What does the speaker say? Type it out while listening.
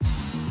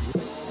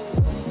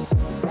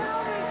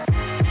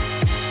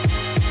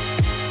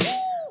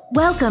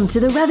Welcome to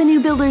the Revenue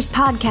Builders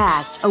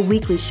Podcast, a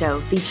weekly show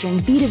featuring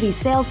B2B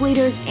sales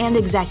leaders and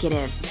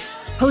executives.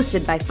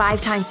 Hosted by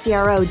five-time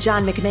CRO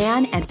John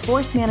McMahon and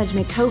Force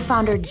Management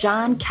co-founder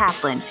John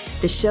Kaplan,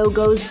 the show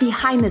goes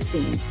behind the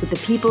scenes with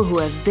the people who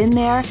have been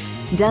there,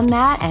 done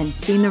that, and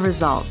seen the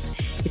results.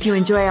 If you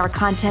enjoy our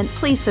content,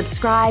 please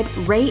subscribe,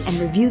 rate, and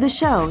review the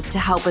show to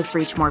help us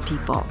reach more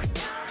people.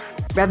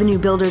 Revenue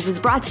Builders is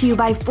brought to you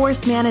by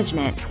Force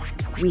Management.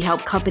 We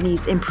help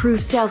companies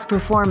improve sales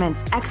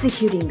performance,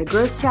 executing the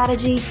growth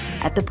strategy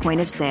at the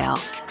point of sale.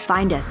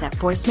 Find us at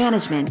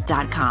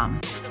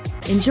forcemanagement.com.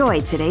 Enjoy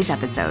today's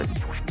episode.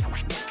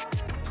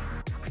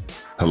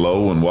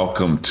 Hello and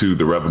welcome to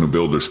the Revenue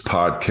Builders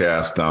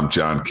Podcast. I'm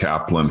John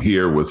Kaplan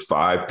here with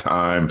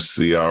five-time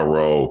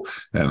CRO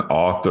and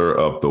author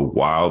of the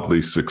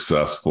wildly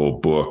successful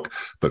book,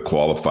 The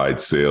Qualified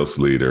Sales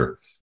Leader,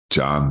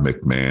 John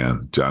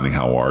McMahon. Johnny,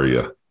 how are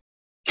you?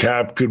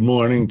 Cap, good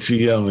morning to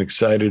you. I'm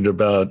excited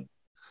about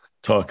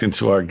talking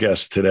to our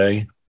guest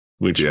today,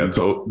 which we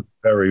do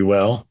very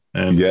well.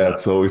 And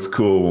it's always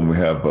cool when we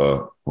have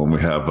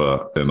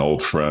an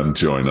old friend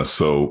join us.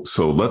 So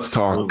let's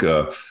talk.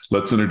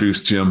 Let's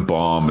introduce Jim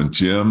Baum. And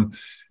Jim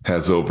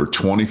has over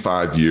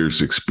 25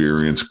 years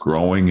experience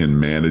growing and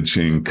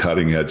managing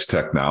cutting edge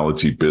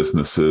technology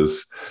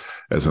businesses.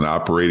 As an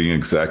operating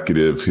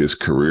executive, his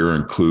career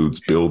includes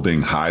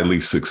building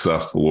highly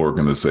successful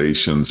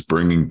organizations,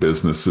 bringing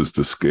businesses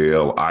to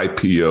scale,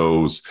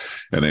 IPOs,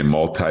 and a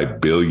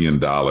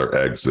multi-billion-dollar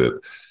exit.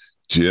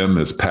 Jim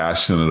is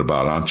passionate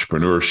about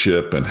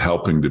entrepreneurship and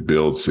helping to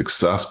build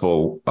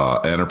successful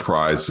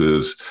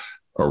enterprises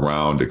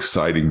around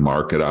exciting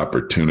market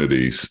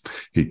opportunities.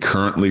 He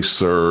currently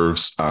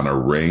serves on a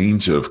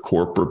range of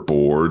corporate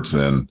boards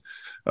and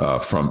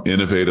from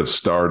innovative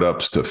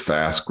startups to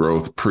fast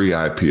growth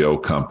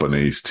pre-IPO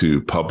companies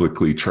to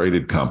publicly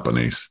traded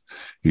companies.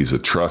 He's a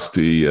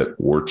trustee at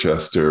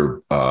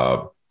Worcester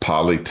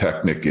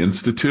Polytechnic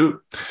Institute,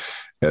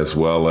 as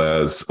well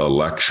as a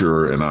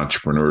lecturer in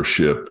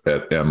entrepreneurship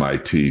at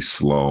MIT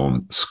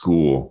Sloan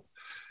School.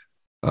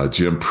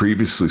 Jim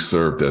previously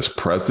served as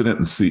president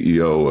and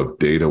CEO of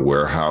data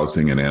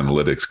warehousing and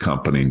analytics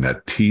company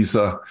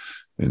Netezza.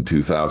 In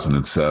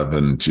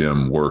 2007,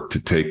 Jim worked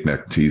to take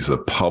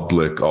Netezza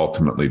public,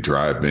 ultimately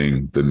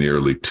driving the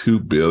nearly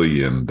 $2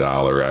 billion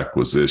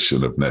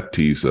acquisition of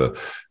Netezza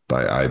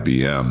by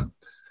IBM.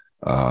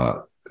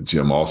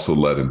 Jim also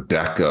led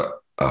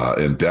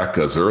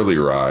Endeca's early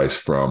rise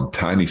from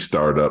tiny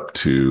startup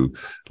to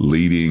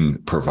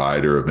leading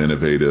provider of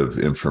innovative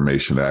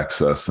information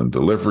access and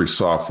delivery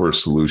software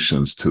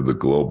solutions to the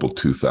Global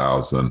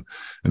 2000.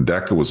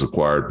 Endeca was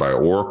acquired by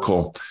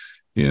Oracle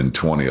in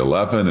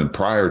 2011, and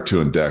prior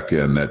to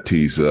Endeca and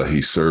Netezza, he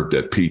served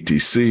at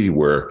PTC,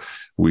 where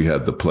we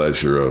had the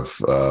pleasure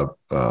of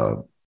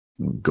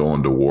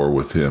going to war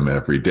with him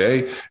every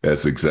day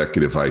as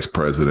executive vice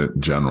president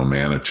and general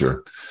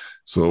manager.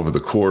 So over the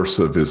course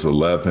of his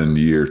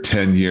 11-year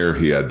tenure,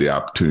 he had the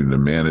opportunity to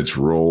manage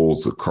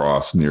roles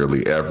across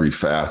nearly every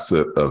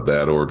facet of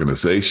that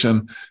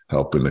organization,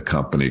 helping the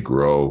company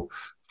grow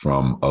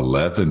from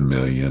 11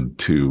 million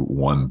to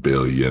 1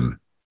 billion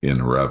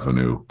in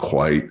revenue.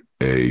 Quite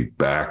a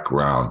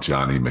background.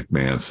 Johnny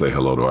McMahon, say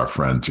hello to our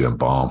friend Jim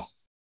Baum.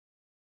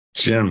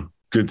 Jim,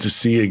 good to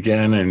see you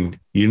again. And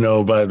you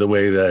know, by the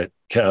way, that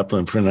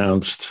Kaplan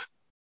pronounced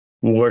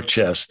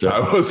Worcester.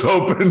 I was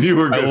hoping you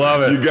were going to. I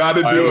love it. You got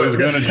to do it. I was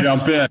going to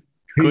jump in.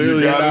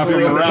 Clearly, you're not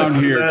from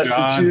around here,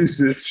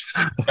 Massachusetts.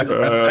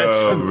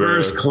 That's the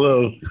first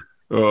clue.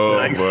 Oh,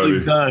 nicely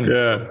buddy.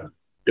 done.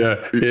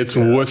 Yeah, it's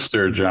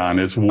Worcester, John.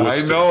 It's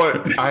Worcester. I know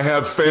it. I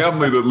have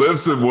family that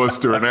lives in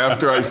Worcester, and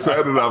after I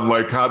said it, I'm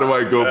like, how do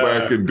I go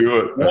back and do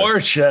it?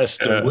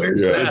 Worcester.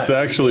 Where's that? It's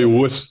actually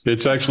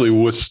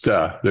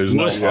Worcester. There's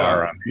no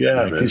R on it.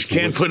 Yeah, because you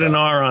can't put an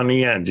R on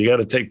the end. You got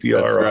to take the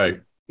R off. That's right.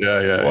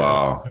 Yeah.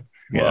 Wow.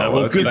 Yeah,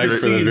 well, good to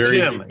see you,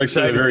 Jim. Thanks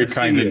for the very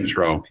kind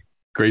intro.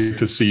 Great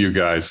to see you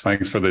guys.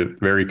 Thanks for the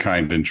very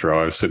kind intro.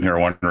 I was sitting here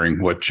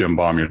wondering what Jim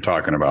Baum you're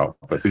talking about.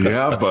 But,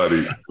 yeah,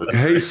 buddy.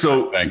 Hey,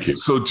 thank you.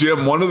 So,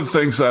 Jim, one of the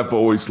things I've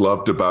always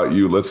loved about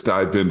you, let's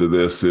dive into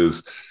this,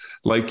 is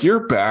like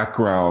your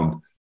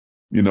background.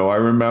 You know, I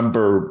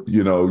remember,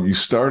 you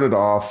started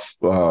off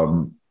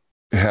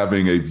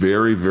having a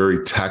very,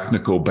 very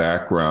technical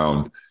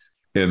background.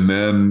 And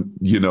then,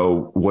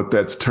 what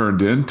that's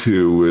turned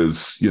into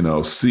is,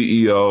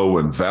 CEO,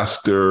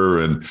 investor.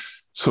 And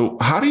so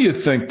how do you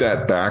think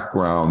that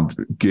background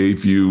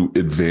gave you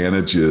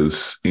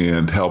advantages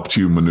and helped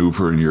you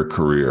maneuver in your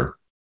career?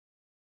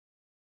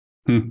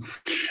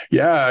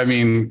 Yeah, I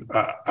mean,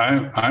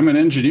 I'm an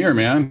engineer,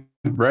 man.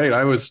 Right.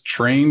 I was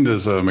trained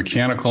as a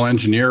mechanical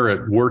engineer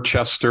at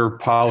Worcester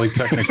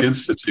Polytechnic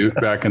Institute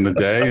back in the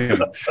day.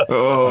 And,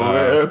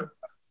 man.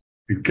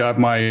 Got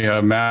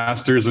my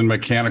master's in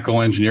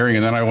mechanical engineering,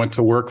 and then I went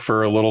to work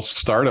for a little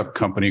startup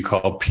company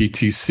called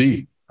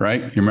PTC,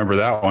 right? You remember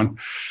that one?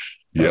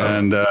 Yeah.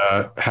 And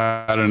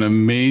had an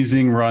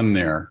amazing run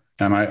there.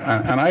 And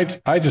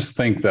I just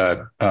think that,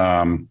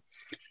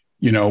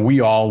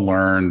 we all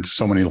learned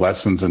so many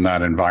lessons in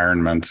that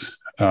environment.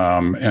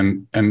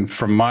 And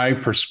from my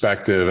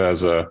perspective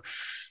as a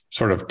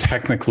sort of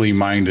technically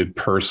minded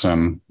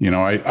person,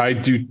 I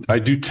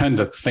do tend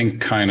to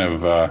think kind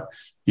of,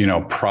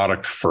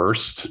 product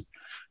first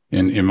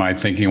in my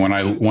thinking. When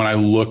I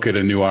look at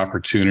a new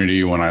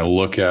opportunity, when I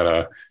look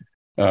at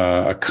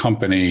a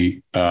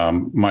company,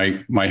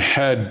 my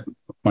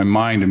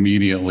mind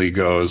immediately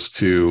goes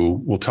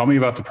to, well, tell me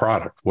about the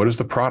product. What does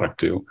the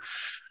product do?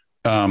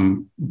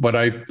 But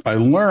I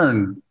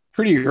learned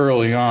pretty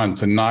early on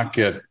to not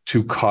get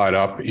too caught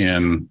up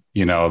in,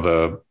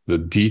 the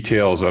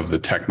details of the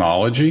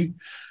technology,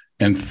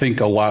 and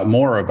think a lot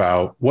more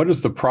about what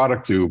does the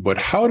product do, but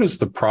how does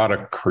the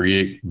product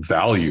create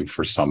value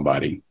for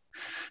somebody?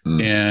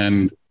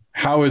 And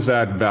how is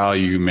that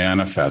value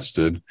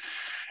manifested?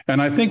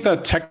 And I think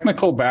that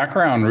technical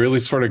background really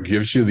sort of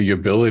gives you the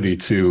ability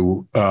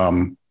to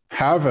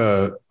have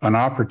an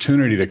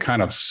opportunity to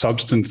kind of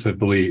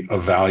substantively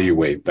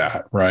evaluate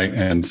that, right?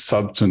 And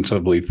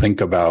substantively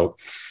think about,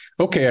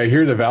 okay, I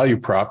hear the value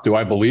prop. Do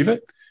I believe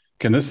it?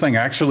 Can this thing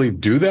actually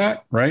do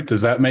that, right?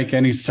 Does that make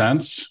any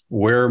sense?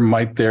 Where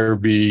might there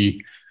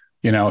be,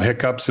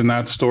 hiccups in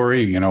that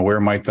story?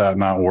 Where might that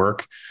not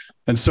work?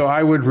 And so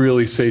I would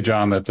really say,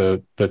 John, that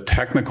the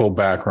technical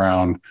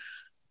background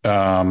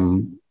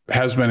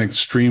has been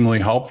extremely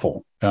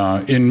helpful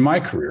in my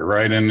career,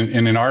 right? And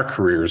in our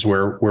careers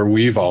where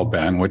we've all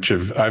been, which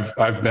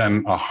I've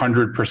been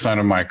 100%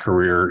 of my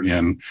career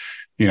in,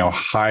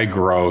 high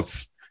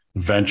growth,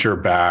 venture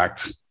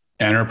backed,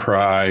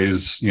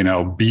 enterprise,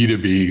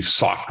 B2B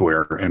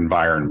software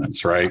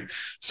environments, right?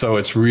 So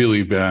it's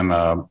really been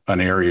an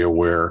area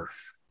where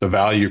the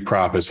value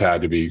prop has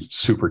had to be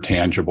super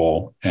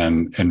tangible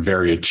and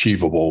very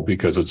achievable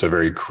because it's a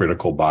very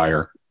critical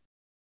buyer.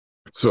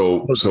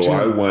 So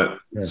I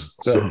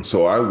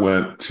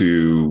went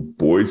to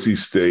Boise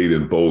State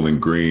and Bowling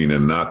Green,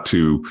 and not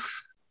to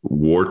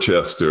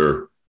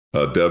Worcester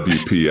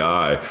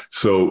WPI.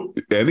 So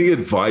any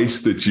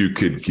advice that you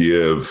could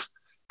give?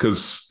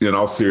 Because in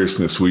all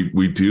seriousness,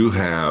 we do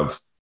have,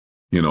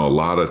 a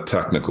lot of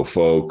technical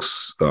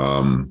folks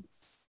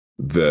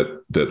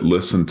that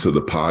listen to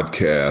the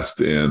podcast,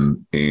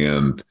 and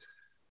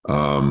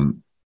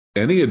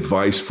any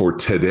advice for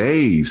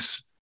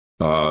today's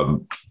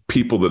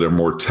people that are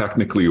more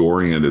technically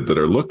oriented, that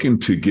are looking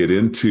to get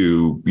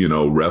into,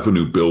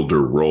 revenue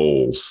builder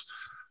roles.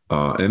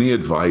 Any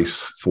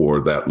advice for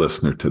that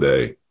listener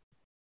today?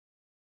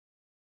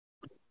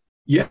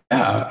 Yeah.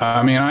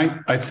 I mean,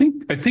 I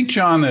think,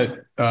 John,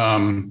 that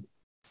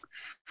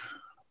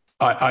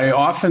I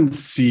often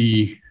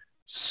see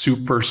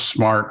super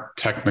smart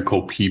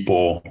technical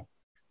people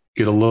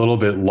get a little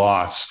bit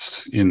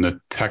lost in the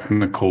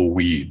technical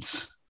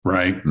weeds,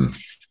 right?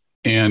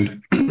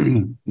 And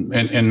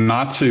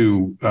not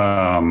to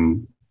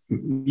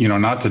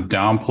not to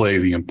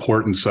downplay the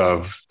importance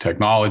of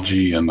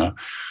technology and the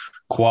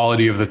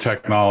quality of the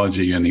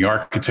technology and the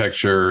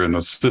architecture and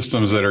the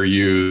systems that are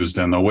used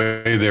and the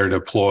way they're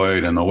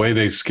deployed and the way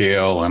they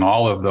scale and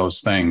all of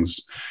those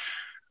things.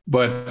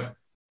 But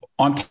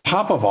on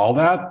top of all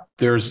that,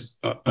 there's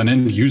an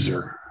end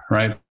user,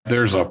 right?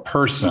 There's a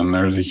person,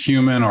 there's a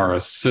human or a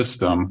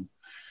system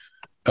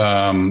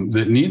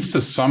that needs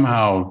to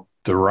somehow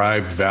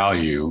derive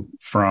value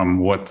from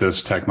what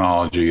this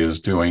technology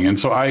is doing. And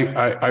so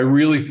I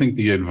really think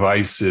the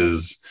advice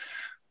is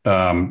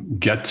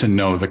get to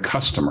know the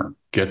customer,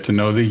 get to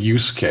know the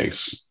use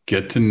case,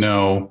 get to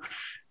know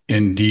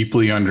and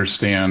deeply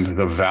understand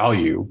the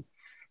value.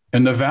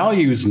 And the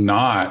value is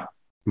not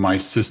my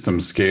system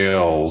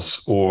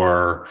scales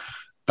or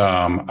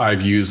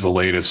I've used the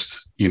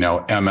latest,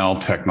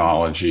 ML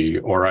technology,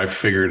 or I've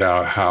figured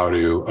out how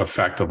to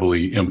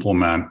effectively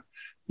implement,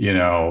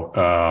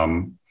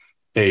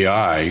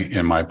 AI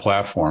in my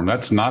platform.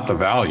 That's not the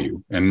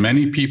value. And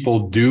many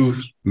people do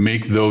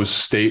make those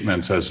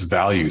statements as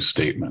value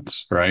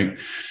statements, right?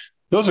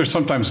 Those are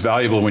sometimes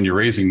valuable when you're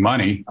raising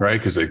money,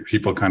 right? Because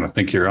people kind of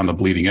think you're on the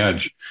bleeding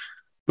edge,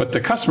 but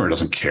the customer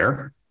doesn't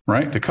care,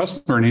 right? The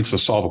customer needs to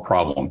solve a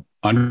problem,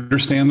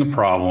 understand the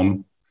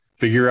problem,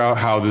 figure out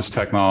how this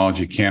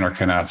technology can or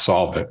cannot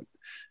solve it,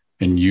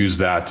 and use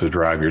that to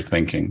drive your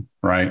thinking,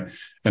 right?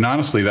 And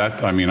honestly,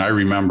 I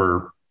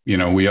remember,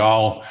 we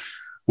all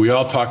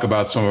talk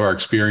about some of our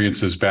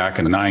experiences back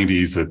in the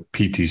 90s at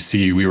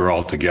PTC. We were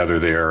all together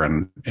there,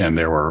 and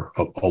there were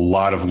a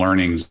lot of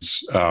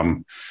learnings.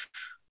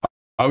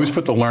 I always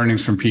put the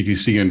learnings from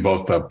PTC in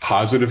both the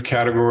positive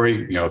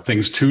category,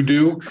 things to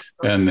do,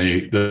 and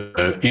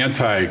the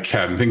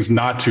anti-cat, things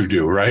not to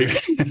do, right?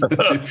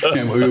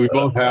 And we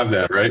both have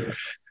that, right?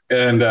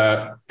 And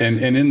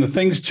in the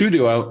things to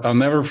do, I'll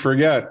never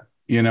forget,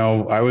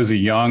 I was a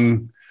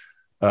young,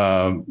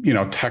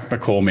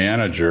 technical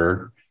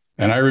manager.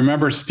 And I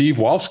remember Steve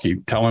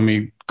Walski telling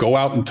me, go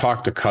out and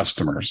talk to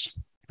customers,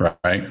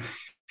 right?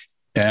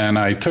 And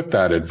I took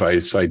that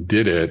advice, I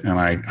did it, and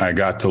I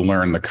got to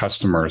learn the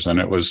customers. And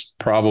it was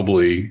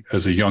probably,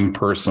 as a young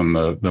person,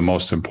 the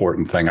most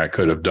important thing I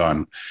could have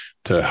done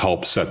to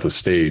help set the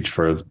stage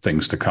for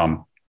things to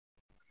come.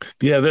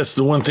 Yeah, that's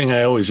the one thing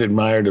I always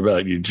admired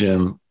about you,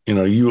 Jim.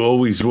 you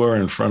always were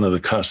in front of the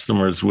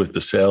customers with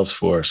the sales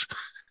force.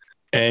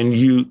 And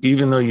you,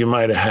 even though you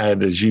might have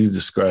had, as you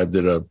described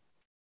it, a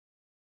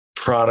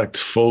product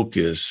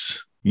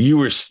focus, you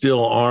were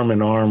still arm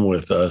in arm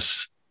with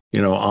us,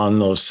 on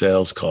those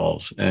sales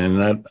calls. And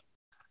that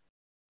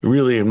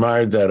really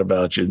admired that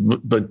about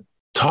you. But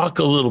talk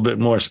a little bit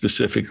more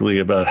specifically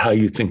about how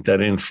you think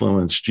that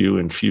influenced you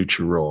in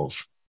future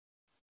roles.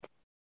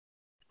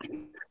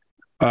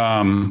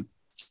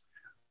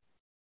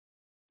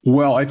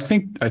 Well, I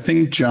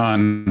think,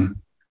 John,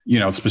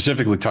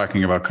 specifically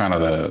talking about kind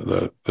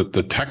of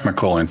the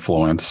technical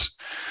influence,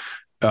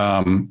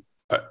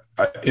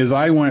 as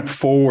I went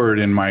forward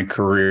in my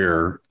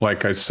career,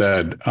 like I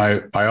said,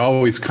 I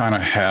always kind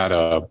of had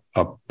a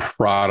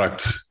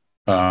product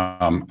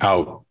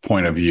out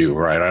point of view,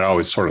 right? I'd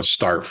always sort of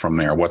start from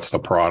there. What's the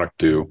product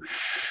do?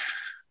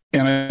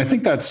 And I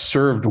think that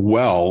served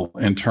well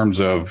in terms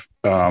of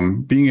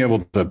being able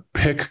to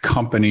pick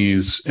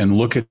companies and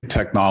look at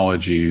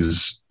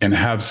technologies and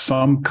have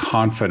some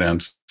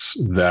confidence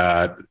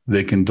that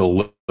they can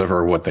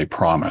deliver what they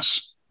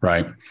promise,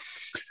 right?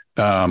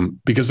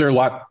 Because there are a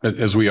lot,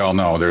 as we all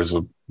know, there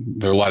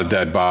are a lot of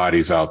dead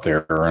bodies out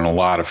there and a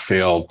lot of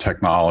failed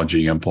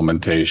technology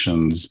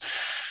implementations.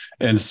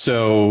 And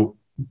so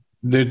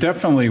there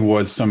definitely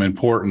was some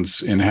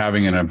importance in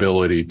having an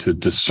ability to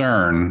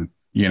discern,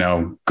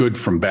 good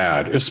from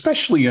bad,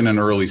 especially in an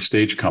early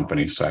stage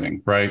company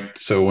setting, right?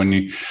 So when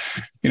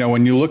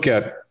you look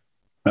at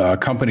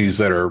companies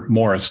that are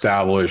more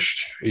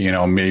established,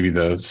 maybe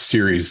the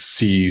Series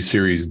C,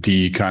 Series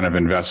D kind of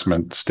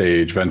investment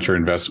stage, venture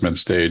investment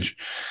stage,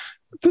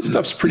 this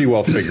stuff's pretty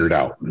well figured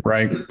out,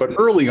 right? But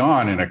early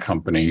on in a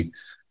company,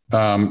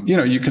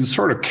 you can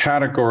sort of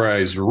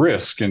categorize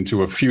risk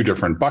into a few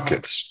different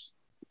buckets.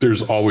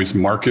 There's always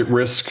market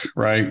risk,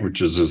 right?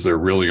 Which is there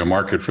really a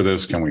market for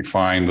this? Can we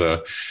find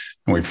the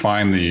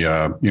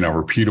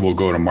repeatable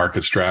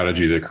go-to-market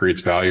strategy that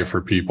creates value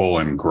for people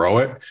and grow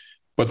it?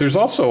 But there's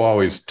also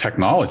always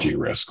technology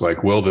risk,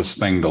 like, will this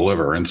thing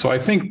deliver? And so I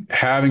think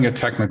having a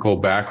technical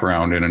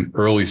background in an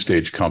early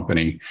stage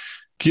company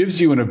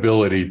gives you an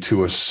ability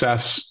to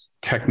assess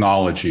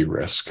technology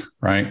risk,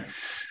 right?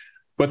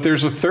 But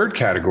there's a third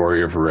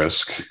category of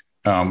risk,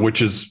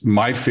 which is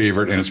my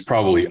favorite, and it's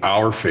probably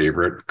our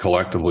favorite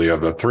collectively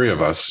of the three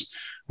of us,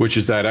 which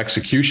is that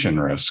execution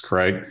risk,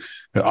 right?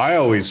 I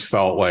always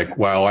felt like,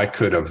 while I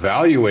could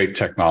evaluate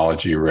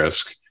technology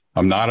risk,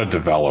 I'm not a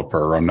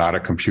developer, I'm not a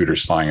computer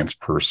science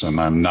person,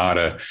 I'm not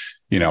a,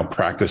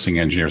 practicing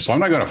engineer. So I'm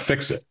not going to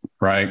fix it,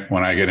 right,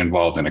 when I get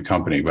involved in a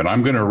company, but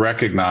I'm going to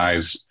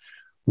recognize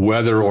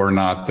whether or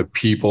not the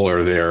people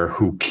are there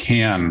who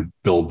can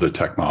build the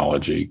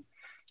technology.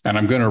 And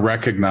I'm going to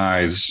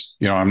recognize,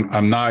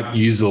 I'm not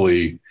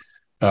easily,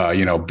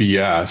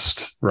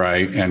 BS'd,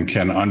 right, and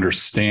can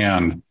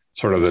understand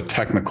sort of the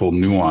technical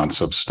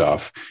nuance of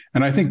stuff.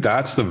 And I think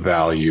that's the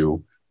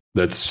value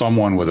that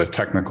someone with a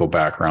technical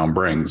background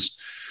brings.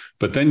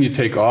 But then you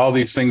take all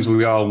these things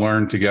we all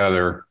learned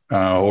together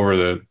over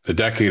the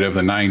decade of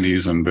the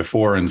 90s and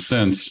before and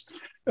since,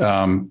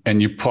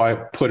 and you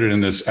put it in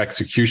this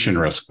execution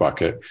risk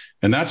bucket.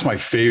 And that's my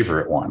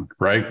favorite one,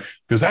 right?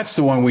 Because that's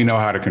the one we know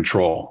how to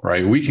control,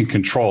 right? We can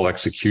control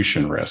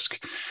execution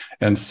risk.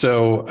 And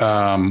so,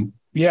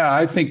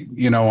 I think,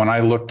 when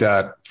I looked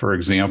at, for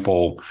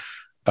example,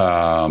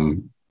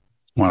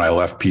 when I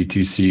left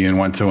PTC and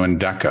went to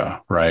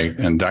Endeca, right?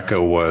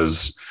 Endeca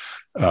was,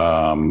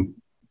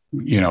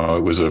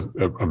 it was a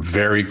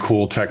very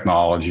cool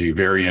technology,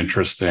 very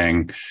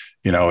interesting.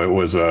 It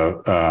was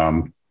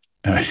you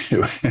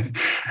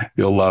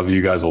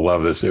guys will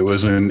love this. It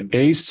was an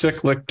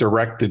acyclic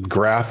directed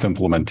graph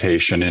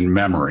implementation in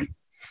memory.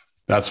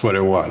 That's what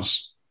it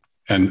was.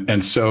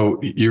 And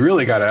so you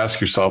really got to ask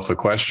yourself the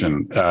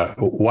question,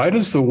 why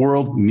does the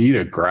world need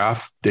a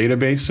graph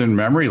database in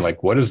memory?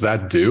 Like, what does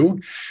that do?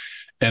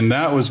 And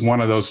that was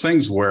one of those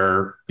things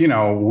where,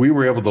 we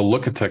were able to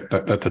look at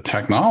the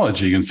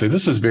technology and say,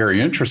 this is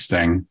very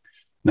interesting.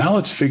 Now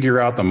let's figure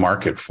out the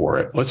market for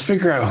it. Let's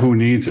figure out who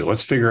needs it.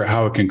 Let's figure out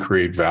how it can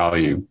create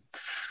value.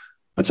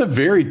 That's a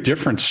very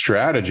different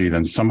strategy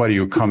than somebody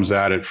who comes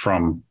at it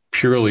from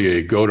purely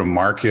a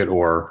go-to-market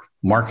or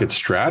market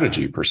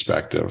strategy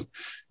perspective.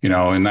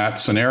 In that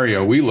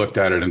scenario, we looked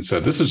at it and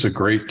said, this is a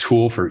great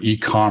tool for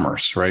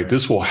e-commerce, right?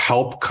 This will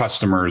help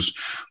customers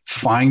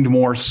find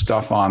more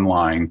stuff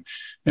online.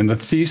 And the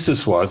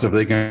thesis was, if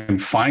they can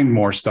find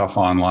more stuff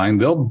online,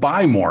 they'll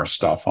buy more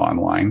stuff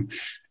online.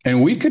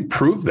 And we could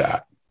prove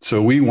that. So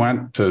we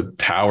went to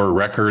Tower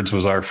Records,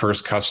 was our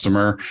first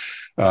customer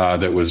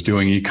that was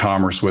doing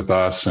e-commerce with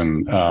us.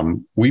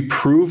 And we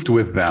proved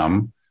with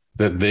them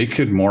that they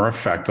could more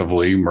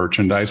effectively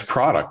merchandise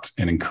product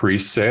and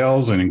increase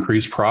sales and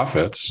increase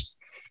profits.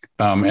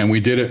 And we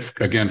did it,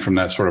 again, from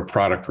that sort of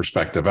product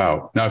perspective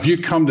out. Now, if you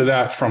come to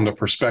that from the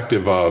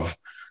perspective of,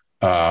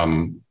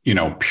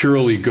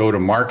 purely go to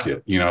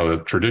market,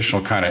 the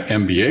traditional kind of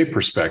MBA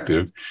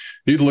perspective,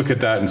 you'd look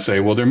at that and say,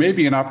 well, there may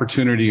be an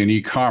opportunity in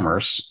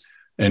e-commerce.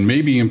 And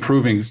maybe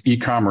improving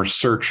e-commerce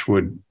search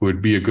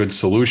would be a good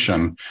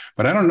solution,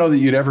 but I don't know that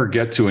you'd ever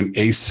get to an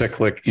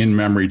acyclic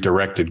in-memory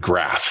directed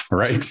graph,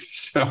 right?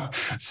 So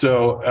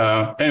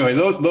anyway,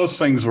 those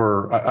things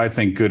were, I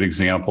think, good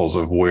examples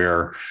of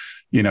where,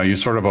 you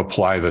sort of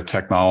apply the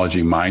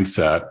technology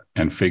mindset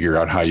and figure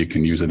out how you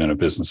can use it in a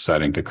business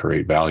setting to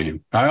create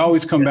value. I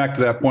always come back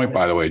to that point,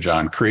 by the way,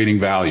 John, creating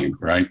value,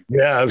 right?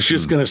 Yeah, I was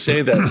just going to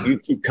say that you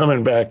keep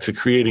coming back to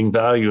creating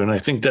value. And I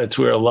think that's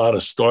where a lot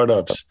of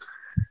startups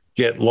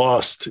get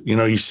lost.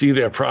 You see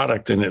their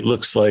product and it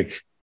looks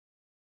like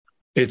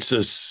it's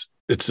a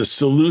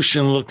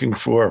solution looking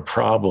for a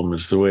problem,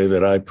 is the way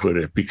that I put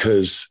it,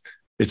 because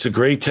it's a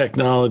great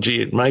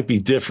technology. It might be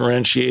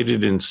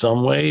differentiated in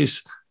some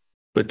ways,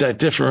 but that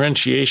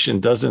differentiation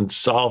doesn't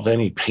solve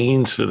any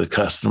pains for the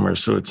customer.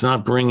 So it's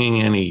not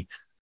bringing any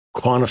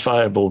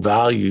quantifiable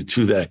value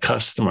to that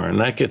customer. And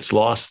that gets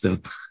lost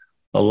in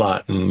a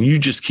lot. And you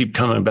just keep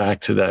coming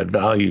back to that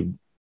value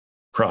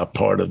prop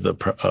part of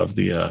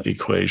the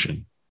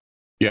equation.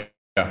 Yeah.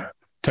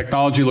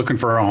 Technology looking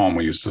for a home,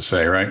 we used to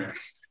say, right?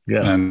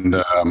 Yeah.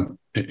 And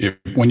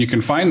when you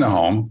can find the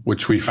home,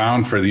 which we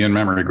found for the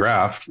in-memory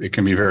graph, it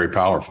can be very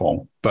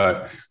powerful,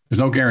 but there's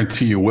no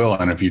guarantee you will.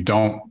 And if you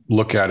don't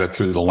look at it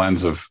through the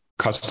lens of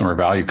customer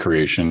value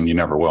creation, you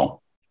never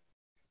will.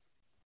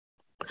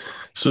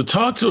 So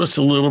talk to us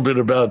a little bit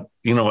about,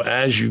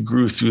 as you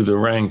grew through the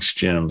ranks,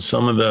 Jim,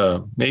 some of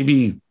the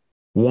maybe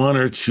one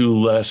or two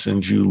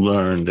lessons you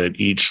learned at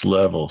each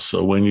level.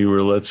 So when you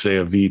were, let's say,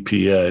 a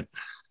VP at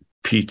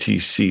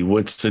PTC,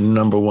 what's the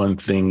number one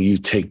thing you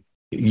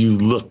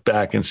look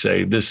back and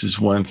say, this is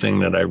one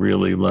thing that I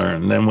really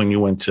learned? And then when you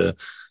went to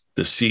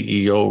the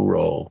CEO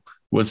role,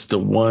 what's the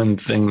one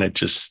thing that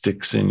just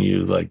sticks in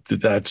you? Like,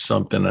 that's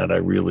something that I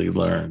really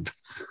learned.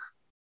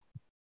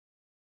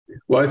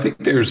 Well, I think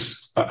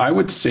I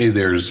would say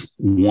there's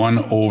one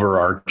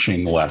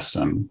overarching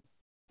lesson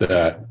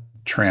that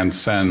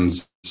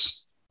transcends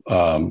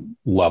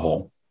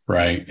level,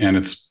 right? And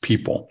it's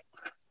people.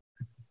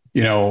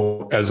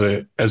 As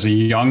a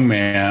young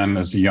man,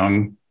 as a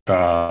young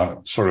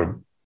sort of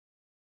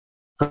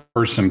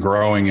person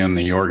growing in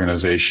the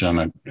organization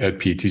at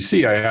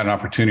PTC, I had an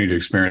opportunity to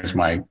experience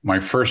my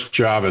first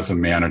job as a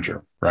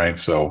manager, right?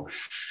 So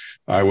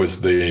I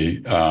was I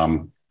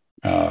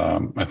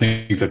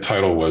think the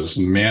title was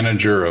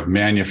Manager of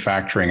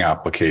Manufacturing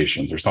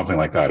Applications or something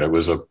like that. It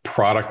was a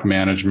product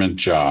management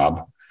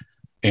job,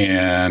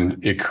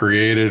 and it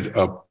created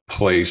a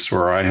place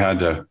where I had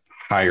to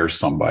hire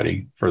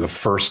somebody for the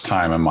first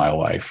time in my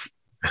life.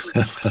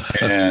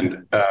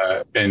 and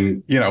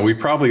we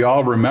probably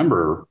all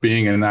remember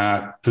being in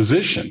that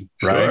position,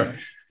 right?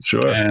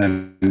 Sure.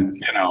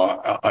 And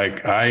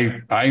like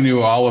I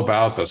knew all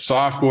about the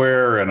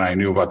software, and I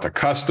knew about the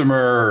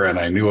customer, and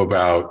I knew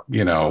about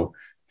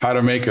how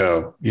to make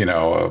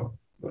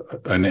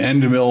an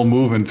end mill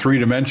move in 3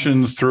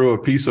 dimensions through a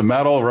piece of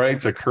metal, right,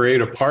 to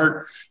create a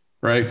part,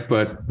 right?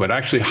 But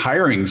actually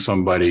hiring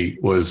somebody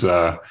was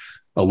a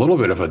little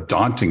bit of a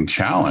daunting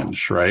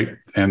challenge, right?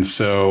 And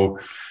so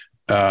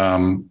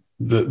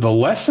the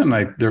lesson,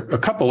 there are a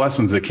couple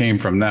lessons that came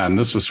from that, and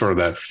this was sort of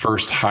that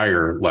first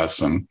hire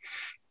lesson.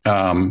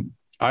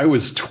 I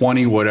was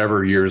 20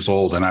 whatever years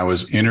old, and I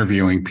was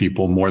interviewing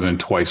people more than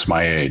twice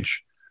my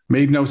age.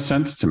 Made no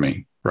sense to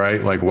me,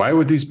 right? Like, why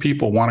would these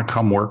people want to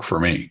come work for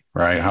me,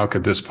 right? How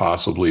could this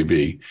possibly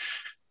be?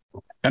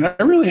 And I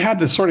really had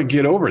to sort of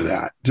get over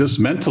that just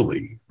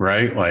mentally,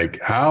 right? Like,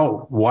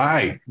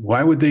 why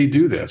would they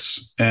do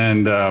this?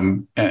 And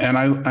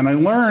I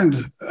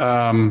learned,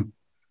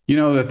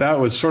 that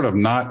was sort of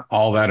not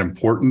all that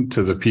important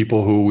to the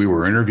people who we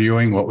were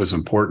interviewing. What was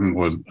important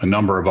was a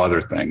number of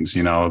other things,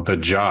 the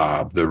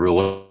job, the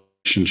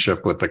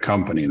relationship with the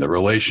company, the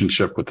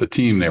relationship with the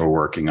team they were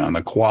working on,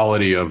 the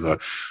quality of the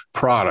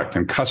product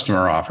and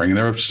customer offering. And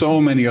there were so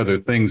many other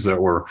things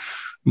that were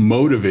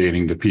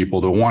motivating to people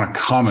to want to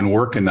come and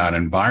work in that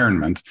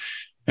environment.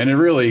 And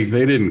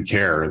they didn't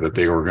care that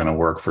they were going to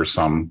work for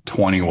some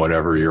 20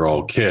 whatever year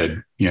old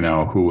kid,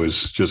 who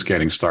was just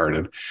getting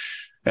started.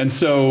 And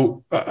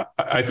so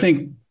I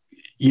think,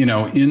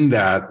 in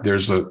that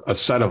there's a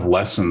set of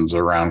lessons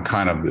around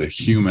kind of the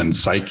human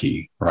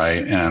psyche,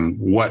 right? And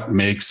what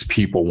makes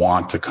people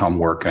want to come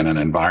work in an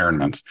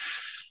environment.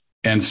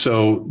 And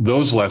so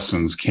those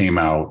lessons came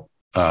out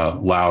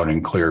loud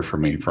and clear for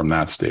me from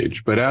that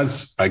stage. But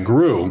as I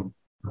grew,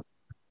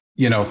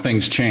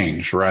 things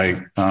changed,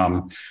 right?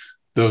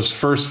 Those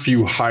first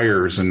few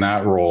hires in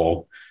that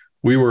role,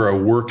 we were a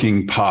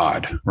working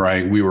pod,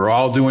 right? We were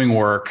all doing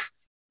work.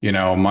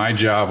 My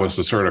job was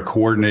to sort of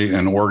coordinate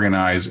and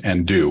organize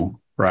and do,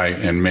 right,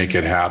 and make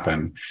it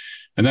happen.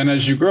 And then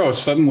as you grow,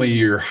 suddenly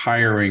you're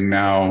hiring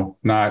now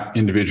not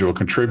individual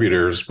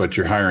contributors, but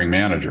you're hiring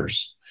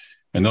managers.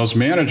 And those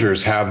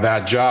managers have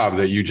that job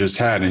that you just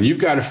had. And you've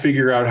got to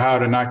figure out how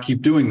to not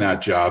keep doing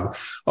that job.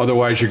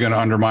 Otherwise, you're going to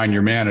undermine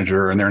your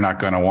manager, and they're not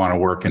going to want to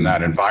work in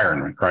that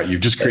environment, right?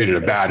 You've just created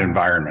a bad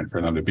environment for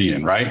them to be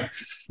in, right?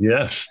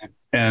 Yes.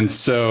 And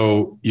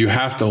so you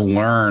have to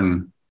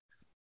learn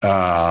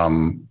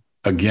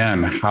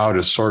again, how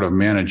to sort of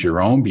manage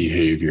your own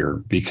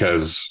behavior,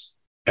 because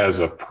as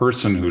a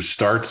person who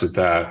starts at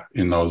that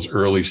in those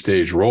early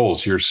stage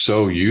roles, you're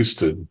so used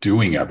to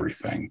doing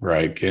everything,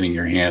 right? Getting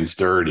your hands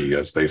dirty,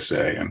 as they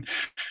say, and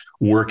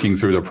working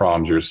through the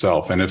problems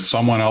yourself. And if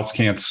someone else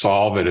can't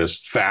solve it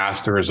as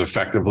fast or as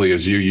effectively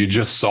as you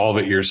just solve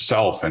it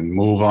yourself and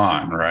move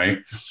on, right?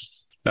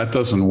 That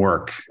doesn't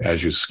work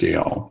as you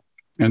scale.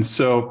 And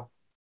so,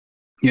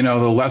 the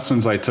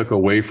lessons I took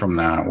away from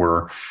that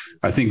were,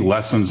 I think,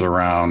 lessons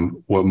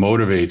around what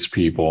motivates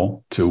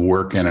people to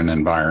work in an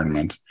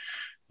environment,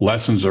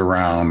 lessons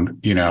around,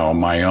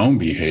 my own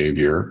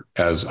behavior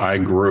as I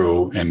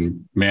grew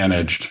and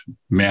managed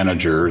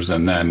managers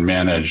and then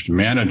managed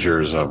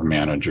managers of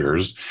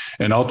managers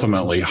and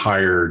ultimately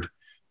hired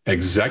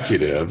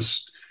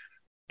executives.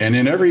 And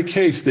in every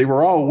case, they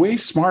were all way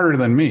smarter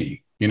than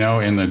me,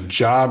 in the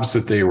jobs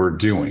that they were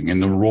doing,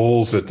 in the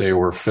roles that they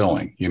were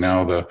filling.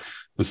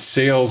 The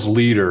sales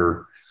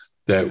leader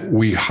that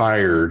we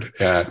hired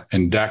at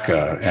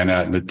Endeca and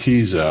at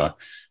Netiza,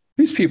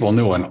 these people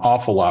knew an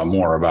awful lot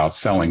more about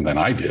selling than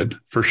I did,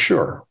 for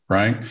sure,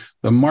 right?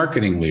 The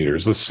marketing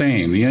leaders, the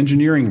same. The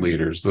engineering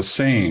leaders, the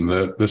same.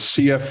 The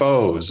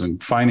CFOs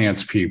and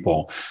finance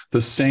people, the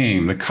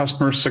same. The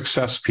customer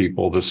success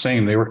people, the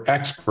same. They were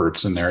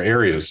experts in their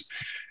areas.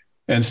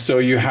 And so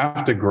you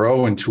have to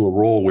grow into a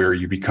role where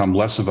you become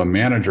less of a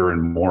manager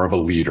and more of a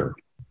leader.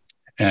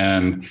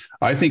 And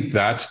I think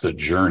that's the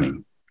journey,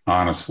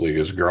 honestly,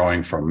 is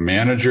growing from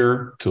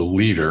manager to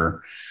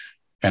leader.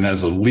 And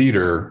as a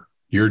leader,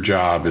 your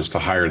job is to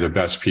hire the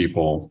best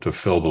people to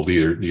fill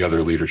the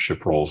other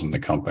leadership roles in the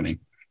company.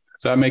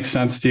 Does that make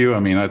sense to you?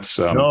 I mean, that's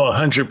no,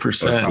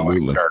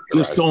 100%.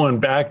 Just going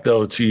back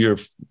though to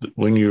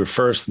when you're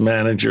first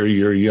manager,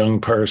 you're a young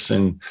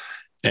person,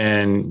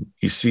 and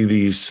you see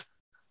these,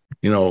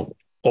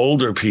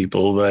 older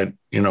people that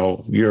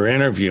you're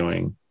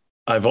interviewing.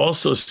 I've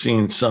also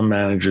seen some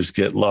managers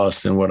get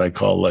lost in what I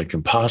call like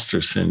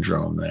imposter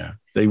syndrome there.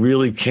 They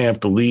really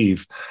can't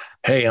believe,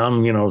 hey,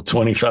 I'm,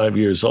 25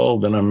 years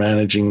old and I'm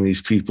managing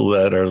these people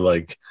that are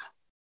like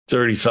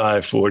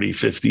 35, 40,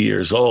 50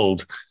 years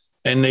old.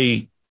 And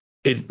it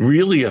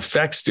really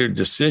affects their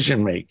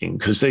decision-making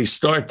because they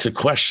start to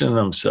question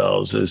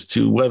themselves as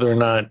to whether or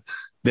not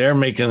they're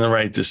making the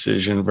right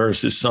decision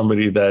versus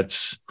somebody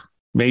that's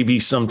maybe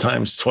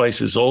sometimes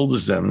twice as old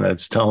as them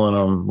that's telling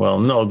them, well,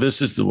 no,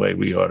 this is the way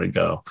we ought to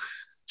go.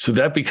 So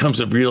that becomes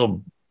a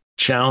real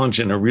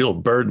challenge and a real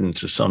burden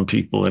to some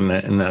people in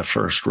that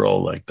first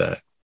role like that.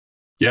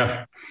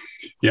 Yeah.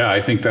 Yeah.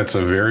 I think that's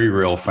a very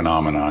real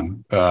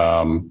phenomenon.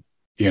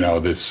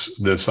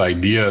 This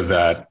idea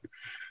that,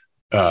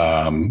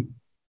 I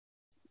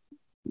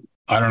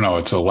don't know,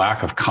 it's a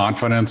lack of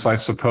confidence, I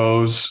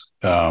suppose,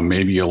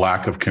 maybe a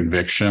lack of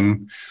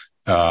conviction,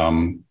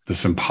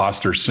 this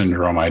imposter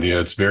syndrome idea.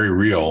 It's very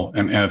real.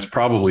 And it's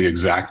probably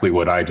exactly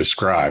what I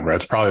described, right?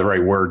 It's probably the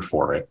right word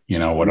for it.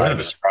 What I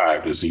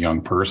described as a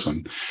young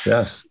person.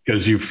 Yes.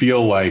 Because you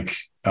feel like,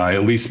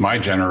 at least my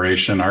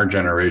generation, our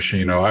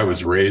generation, I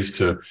was raised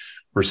to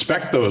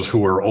respect those who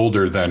were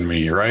older than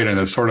me, right? And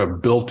it's sort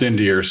of built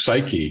into your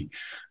psyche.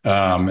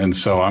 And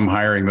so I'm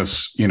hiring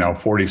this,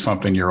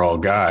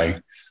 40-something-year-old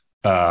guy.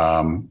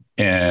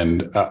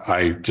 And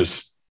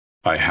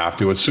I have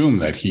to assume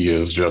that he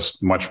is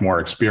just much more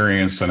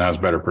experienced and has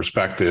better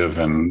perspective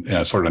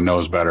and sort of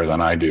knows better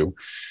than I do.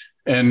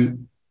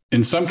 And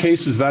in some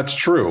cases, that's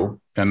true.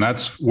 And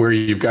that's where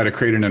you've got to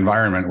create an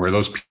environment where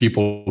those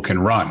people can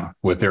run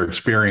with their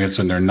experience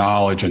and their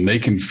knowledge, and they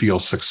can feel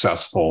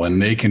successful and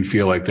they can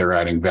feel like they're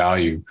adding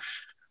value.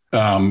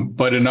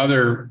 But in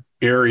other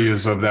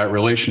areas of that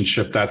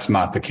relationship, that's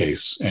not the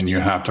case. And you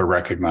have to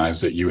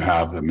recognize that you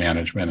have the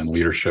management and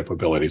leadership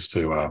abilities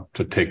to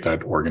take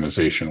that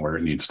organization where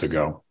it needs to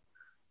go.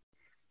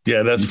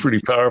 Yeah, that's pretty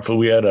powerful.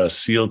 We had a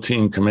SEAL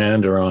team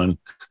commander on.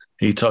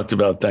 He talked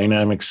about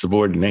dynamic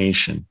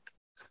subordination.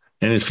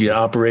 And if you're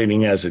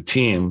operating as a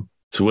team,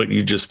 to what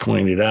you just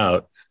pointed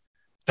out,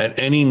 at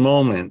any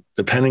moment,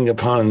 depending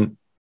upon,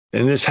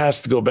 and this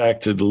has to go back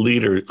to the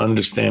leader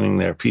understanding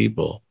their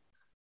people,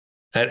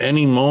 at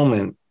any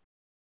moment,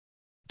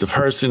 the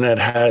person that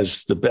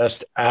has the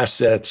best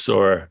assets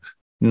or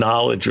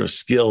knowledge or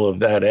skill of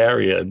that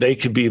area, they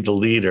could be the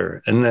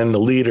leader. And then the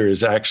leader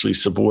is actually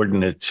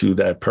subordinate to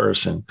that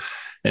person.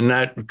 And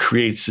that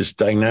creates this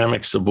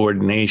dynamic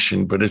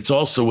subordination, but it's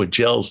also what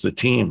gels the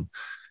team,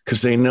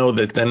 because they know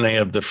that then they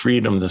have the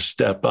freedom to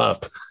step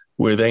up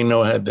where they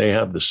know they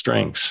have the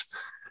strengths.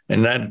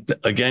 And that,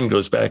 again,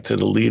 goes back to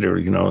the leader,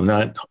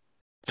 not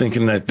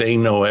thinking that they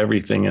know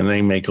everything and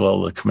they make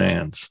all the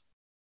commands.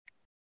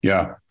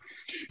 Yeah.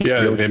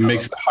 Yeah. It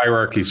makes the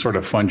hierarchy sort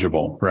of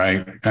fungible,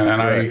 right?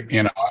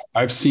 And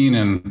I've seen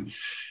in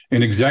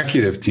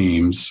executive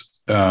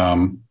teams,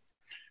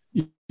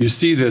 you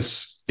see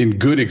this in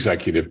good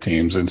executive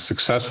teams and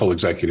successful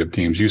executive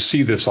teams. You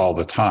see this all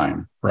the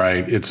time,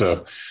 right? It's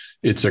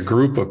a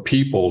group of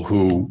people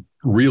who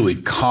really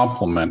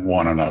complement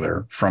one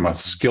another from a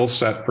skill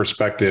set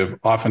perspective,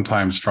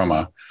 oftentimes from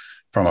a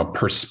from a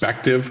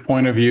perspective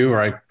point of view,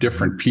 right?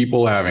 Different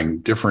people having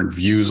different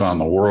views on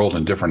the world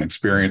and different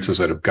experiences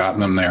that have gotten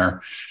them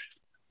there.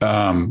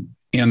 And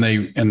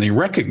they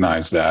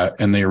recognize that,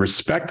 and they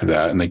respect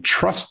that, and they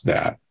trust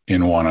that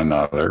in one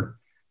another,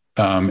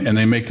 and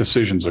they make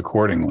decisions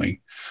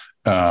accordingly.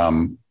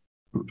 But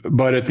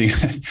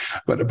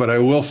but I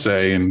will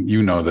say, and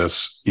you know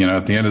this,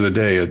 at the end of the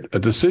day, a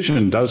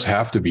decision does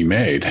have to be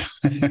made,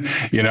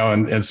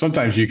 and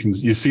sometimes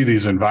you see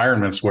these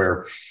environments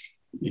where,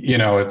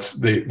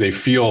 they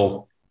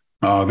feel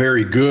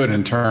very good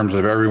in terms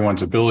of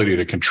everyone's ability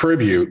to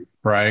contribute,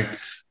 right?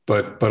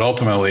 But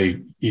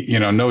ultimately,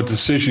 no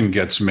decision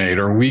gets made,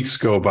 or weeks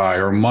go by,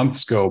 or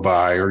months go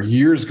by, or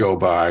years go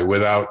by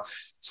without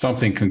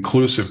something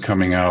conclusive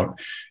coming out.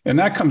 And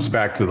that comes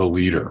back to the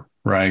leader,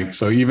 right?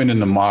 So even in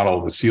the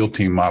model, the SEAL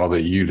team model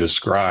that you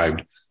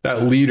described,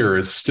 that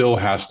leader still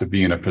has to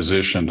be in a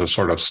position to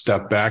sort of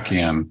step back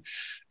in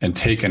and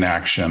take an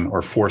action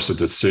or force a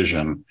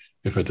decision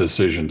if a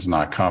decision's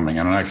not coming.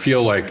 And I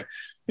feel like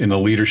in the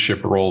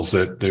leadership roles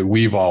that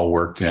we've all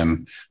worked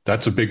in,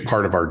 that's a big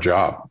part of our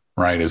job,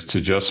 right? Is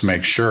to just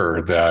make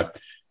sure that,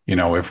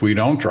 if we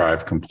don't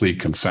drive complete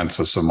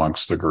consensus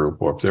amongst the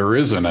group, or if there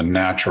isn't a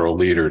natural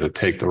leader to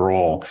take the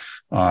role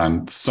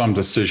on some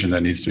decision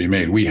that needs to be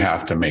made, we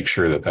have to make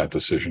sure that that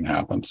decision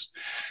happens.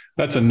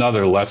 That's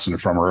another lesson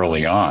from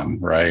early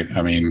on, right?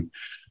 I mean,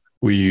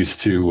 we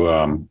used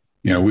to,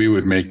 we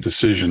would make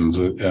decisions,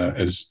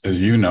 as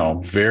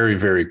very,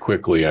 very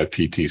quickly at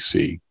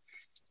PTC.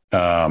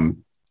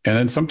 And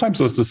then sometimes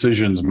those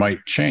decisions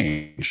might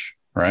change,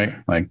 right?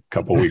 Like a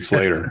couple of weeks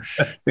later.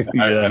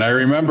 And I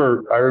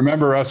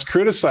remember us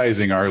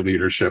criticizing our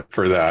leadership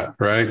for that,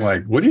 right?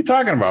 Like, what are you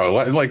talking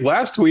about? Like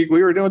last week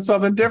we were doing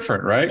something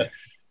different, right?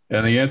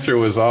 And the answer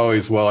was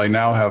always, well, I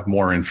now have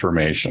more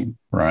information,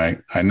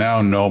 right? I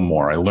now know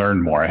more. I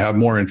learned more. I have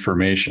more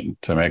information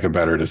to make a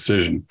better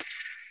decision.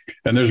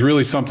 And there's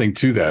really something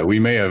to that. We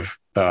may have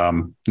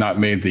not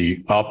made the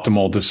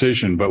optimal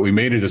decision, but we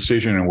made a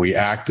decision and we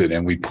acted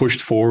and we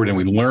pushed forward and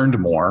we learned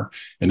more,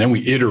 and then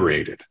we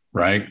iterated,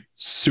 right?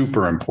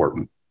 Super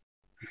important.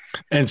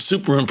 And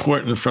super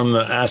important from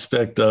the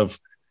aspect of,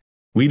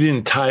 we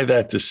didn't tie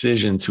that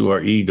decision to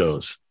our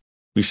egos.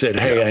 We said,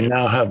 hey, I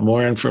now have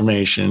more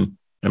information.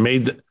 I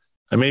made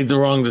the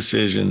wrong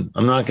decision.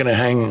 I'm not going to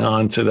hang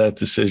on to that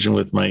decision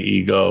with my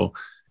ego.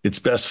 It's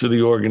best for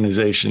the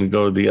organization to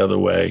go the other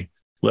way.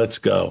 Let's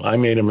go. I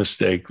made a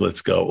mistake.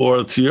 Let's go.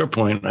 Or to your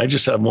point, I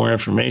just have more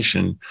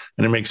information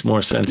and it makes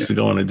more sense to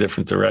go in a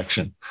different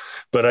direction.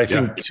 But I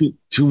think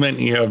too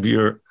many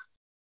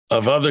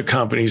of other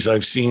companies,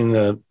 I've seen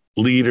the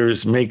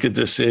leaders make a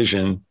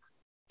decision,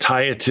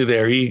 tie it to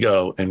their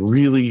ego, and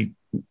really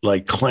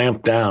like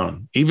clamp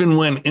down, even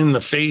when in the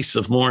face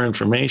of more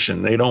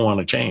information, they don't want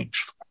to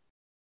change.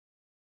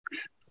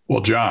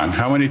 Well, John,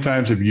 how many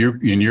times have you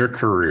in your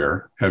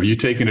career, have you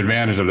taken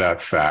advantage of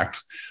that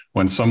fact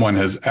when someone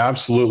has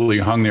absolutely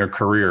hung their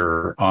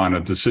career on a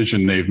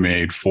decision they've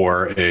made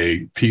for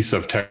a piece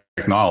of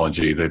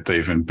technology that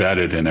they've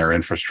embedded in their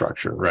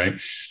infrastructure, right?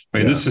 I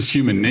mean, this is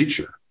human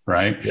nature,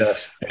 right?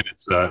 Yes. And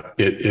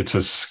it's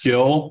a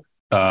skill,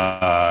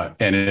 and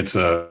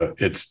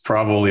it's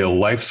probably a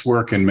life's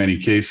work in many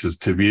cases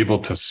to be able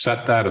to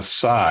set that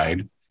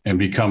aside and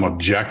become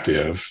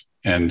objective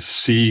and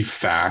see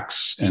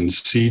facts and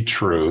see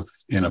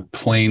truth in a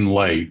plain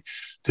light,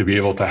 to be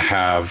able to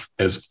have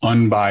as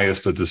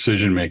unbiased a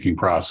decision-making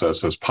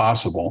process as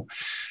possible.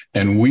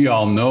 And we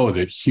all know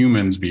that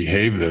humans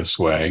behave this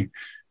way,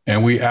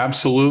 and we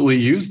absolutely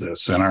use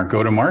this in our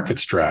go-to-market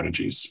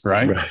strategies,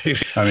 right?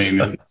 I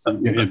mean,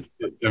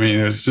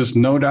 there's just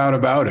no doubt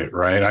about it,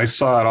 right? I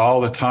saw it all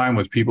the time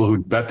with people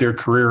who bet their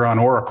career on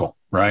Oracle,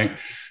 right?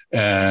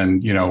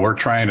 And, we're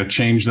trying to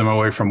change them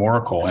away from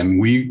Oracle. And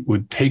we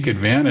would take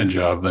advantage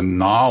of the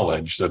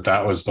knowledge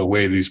that was the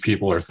way these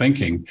people are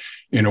thinking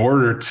in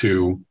order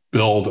to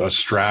build a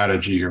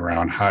strategy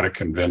around how to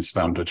convince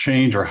them to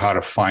change, or how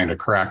to find a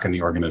crack in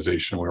the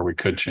organization where we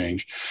could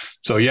change.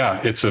 So yeah,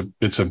 it's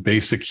a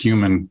basic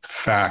human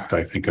fact,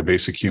 I think, a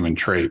basic human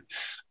trait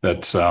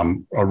that's a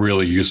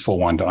really useful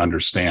one to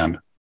understand.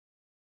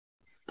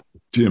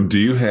 Jim, do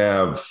you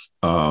have,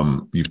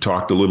 you've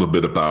talked a little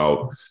bit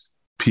about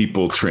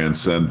people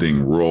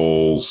transcending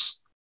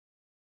roles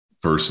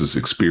versus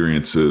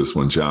experiences.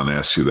 When John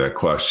asked you that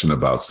question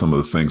about some of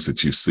the things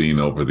that you've seen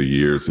over the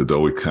years, it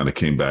always kind of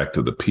came back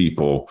to the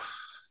people.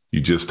 You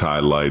just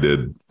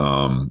highlighted,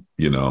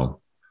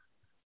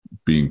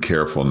 being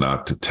careful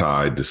not to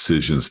tie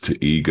decisions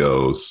to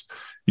egos.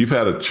 You've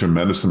had a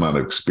tremendous amount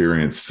of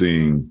experience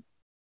seeing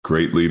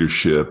great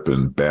leadership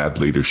and bad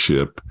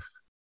leadership,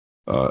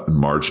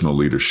 marginal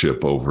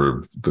leadership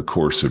over the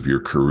course of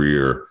your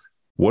career.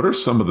 What are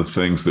some of the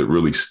things that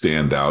really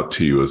stand out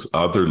to you as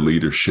other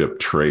leadership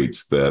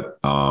traits that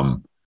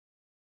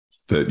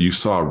that you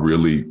saw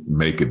really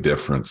make a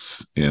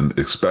difference in,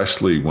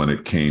 especially when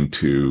it came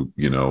to,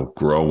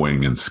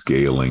 growing and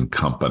scaling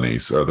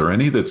companies? Are there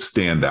any that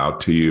stand out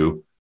to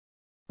you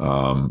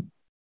other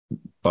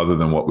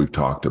than what we've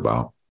talked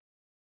about?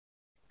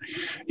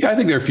 Yeah, I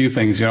think there are a few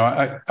things.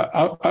 I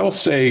will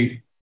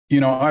say,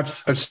 I've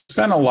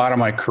spent a lot of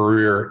my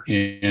career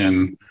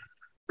in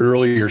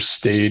earlier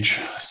stage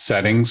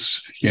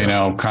settings.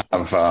 Kind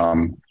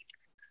of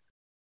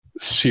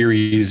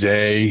Series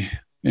A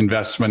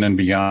investment and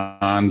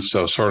beyond.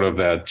 So sort of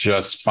that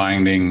just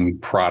finding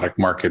product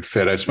market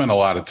fit. I spent a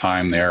lot of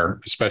time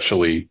there,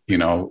 especially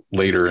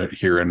later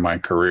here in my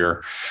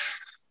career.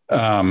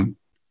 And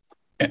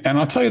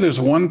I'll tell you,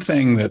 there's one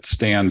thing that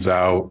stands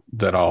out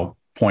that I'll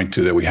point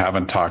to that we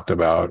haven't talked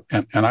about.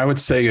 And I would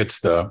say it's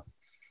the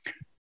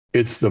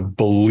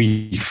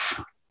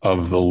belief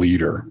of the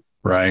leader,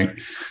 right?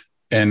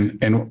 And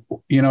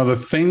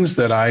the things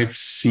that I've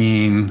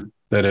seen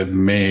that have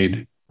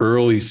made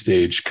early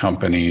stage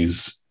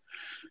companies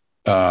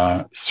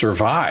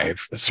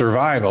survive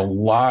a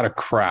lot of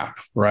crap,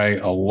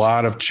 right? A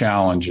lot of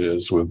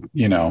challenges with,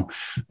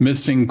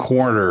 missing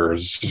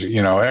quarters,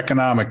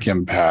 economic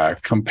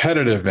impact,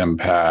 competitive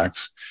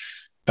impact,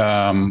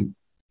 the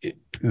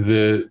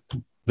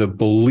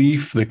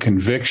belief, the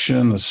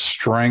conviction, the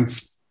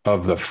strength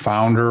of the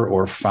founder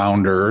or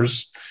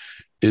founders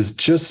is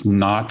just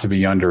not to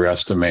be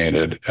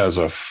underestimated as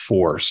a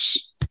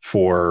force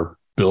for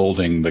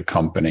building the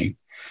company.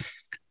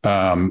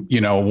 I'll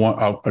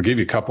give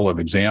you a couple of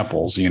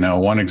examples.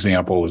 One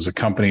example is a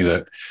company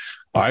that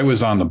I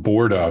was on the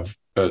board of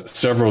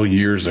several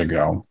years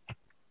ago,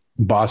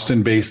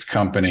 Boston-based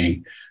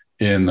company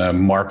in the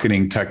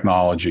marketing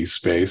technology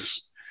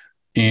space.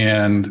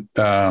 And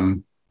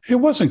it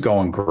wasn't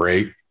going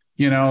great.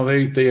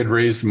 They had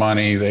raised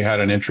money. They had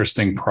an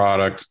interesting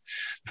product.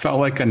 Felt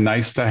like a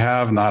nice to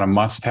have, not a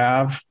must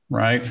have,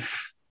 right?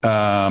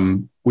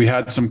 We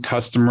had some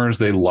customers,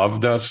 they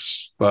loved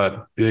us,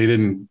 but they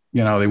didn't,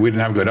 we didn't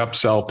have a good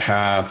upsell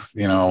path.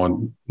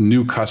 And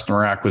new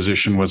customer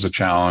acquisition was a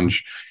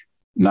challenge.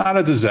 Not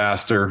a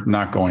disaster,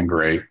 not going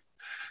great.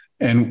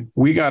 And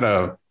we got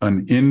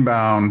an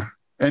inbound,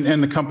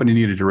 and the company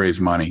needed to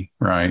raise money,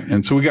 right?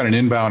 And so we got an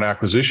inbound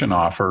acquisition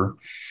offer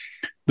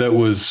that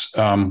was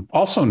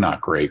also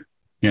not great.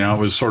 It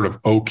was sort of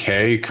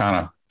okay, kind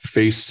of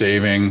face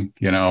saving,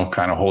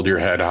 kind of hold your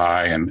head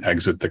high and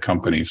exit the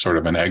company, sort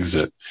of an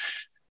exit.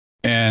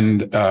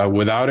 And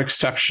without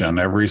exception,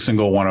 every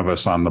single one of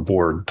us on the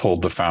board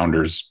told the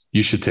founders,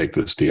 you should take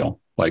this deal.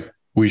 Like,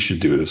 we should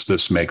do this.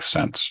 This makes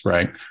sense,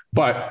 right?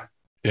 But,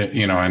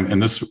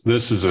 and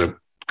this is a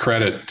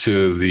credit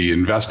to the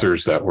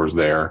investors that were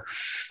there.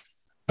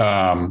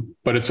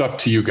 But it's up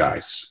to you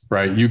guys,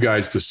 right? You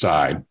guys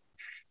decide.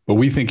 But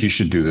we think you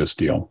should do this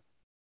deal.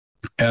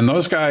 And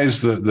those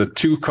guys, the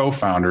two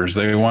co-founders,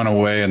 they went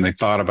away and they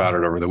thought about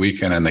it over the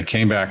weekend, and they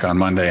came back on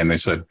Monday and they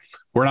said,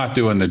 we're not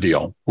doing the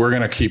deal. We're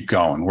going to keep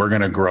going. We're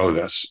going to grow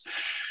this.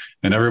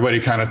 And everybody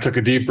kind of took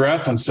a deep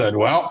breath and said,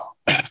 well,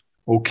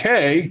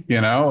 okay,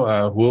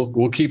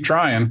 we'll keep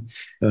trying.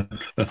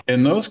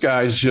 And those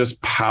guys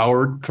just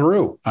powered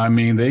through. I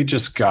mean, they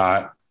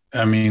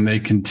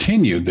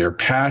continued their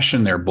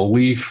passion, their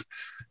belief,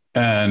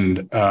 and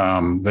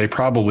they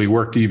probably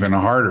worked even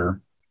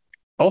harder.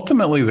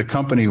 Ultimately, the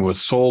company was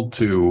sold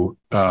to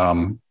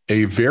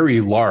a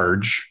very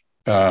large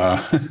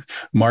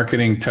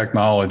marketing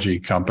technology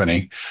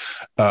company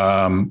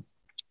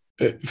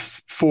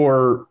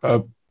for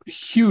a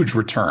huge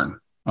return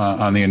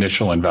on the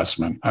initial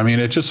investment. I mean,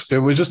 it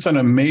was just an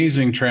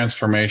amazing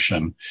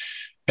transformation.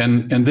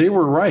 And they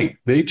were right.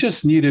 They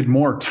just needed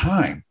more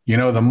time.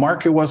 The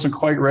market wasn't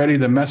quite ready.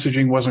 The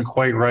messaging wasn't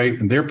quite right.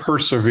 And their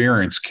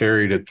perseverance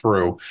carried it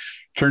through,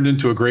 turned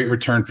into a great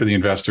return for the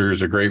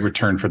investors, a great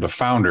return for the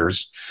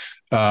founders,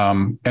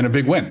 and a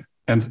big win.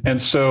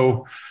 And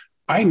so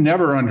I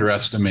never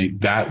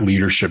underestimate that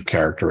leadership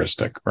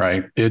characteristic,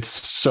 right? It's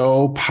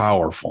so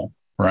powerful,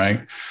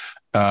 right?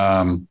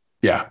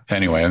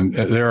 Anyway, and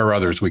there are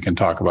others we can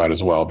talk about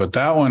as well. But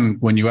that one,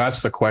 when you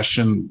ask the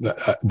question,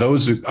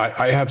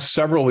 I have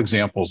several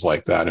examples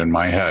like that in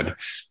my head.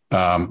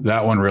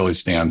 That one really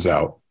stands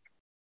out.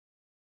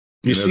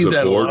 You see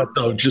that a lot,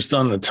 though, just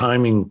on the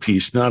timing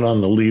piece, not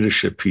on the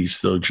leadership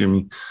piece, though,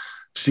 Jimmy. I've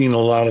seen a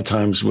lot of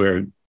times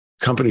where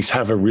companies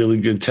have a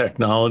really good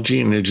technology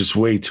and they're just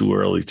way too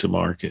early to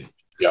market.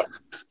 Yeah.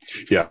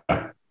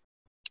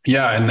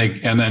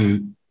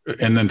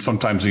 And then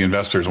sometimes the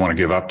investors want to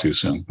give up too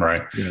soon,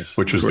 right? Yes,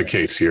 which was the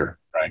case here,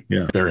 right?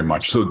 Yeah, very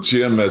much. So,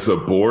 Jim, as a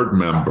board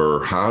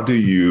member, how do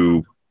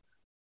you?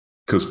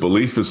 Because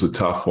belief is a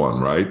tough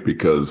one, right?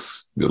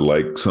 Because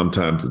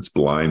sometimes it's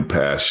blind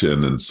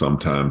passion, and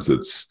sometimes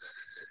it's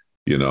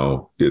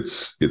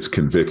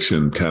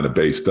conviction kind of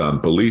based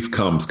on belief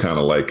comes kind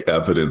of like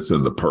evidence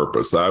in the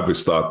purpose. I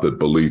always thought that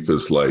belief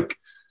is like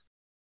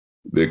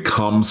it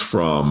comes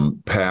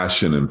from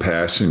passion, and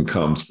passion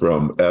comes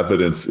from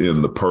evidence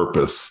in the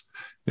purpose,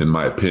 in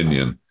my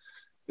opinion.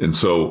 And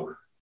so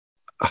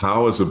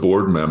how, as a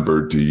board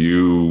member, do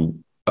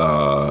you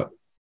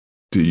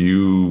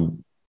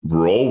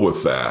roll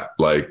with that?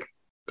 Like,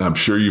 I'm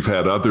sure you've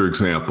had other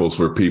examples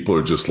where people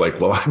are just like,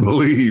 well, I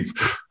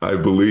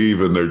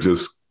believe, and they're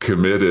just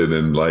committed,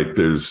 and like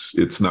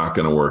it's not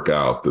going to work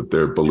out, that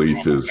their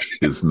belief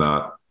is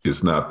not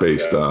is not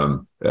based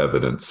on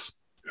evidence.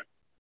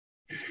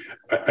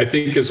 I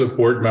think as a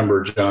board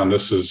member, John,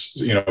 this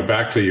is,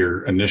 back to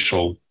your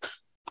initial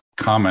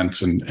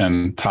comments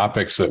and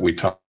topics that we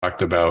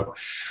talked about.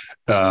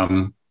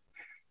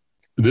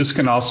 This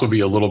can also be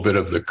a little bit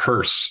of the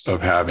curse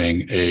of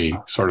having a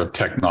sort of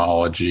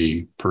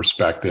technology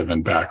perspective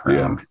and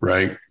background,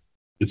 right?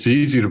 It's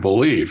easy to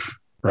believe,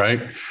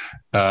 right?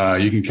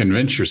 You can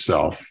convince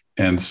yourself.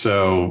 And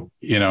so,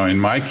 in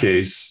my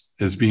case,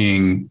 as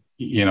being,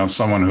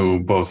 someone who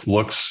both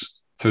looks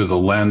through the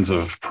lens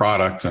of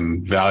product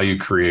and value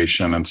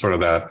creation and sort of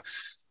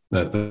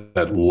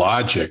that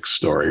logic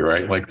story,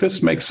 right? Like,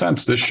 this makes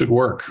sense. This should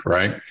work,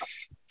 right?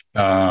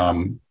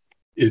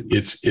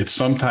 It's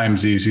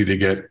sometimes easy to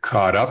get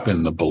caught up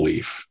in the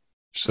belief.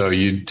 So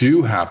you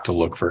do have to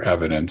look for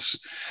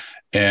evidence,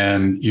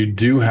 and you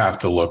do have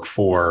to look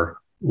for,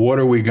 what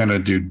are we going to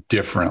do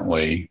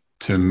differently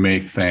to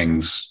make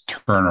things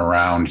turn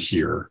around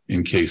here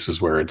in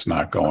cases where it's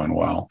not going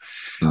well?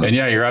 Mm-hmm. And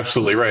yeah, you're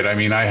absolutely right. I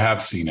mean, I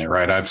have seen it,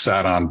 right? I've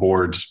sat on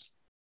boards,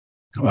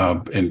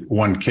 in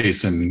one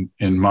case in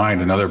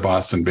mind, another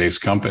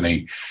Boston-based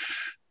company.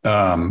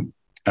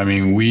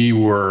 We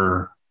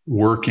were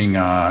working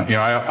on,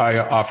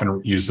 I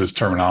often use this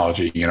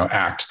terminology,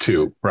 Act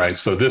Two, right?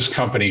 So this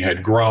company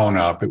had grown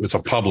up. It was a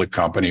public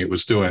company.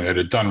 It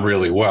had done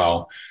really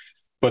well,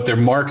 but their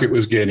market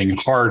was getting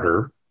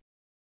harder.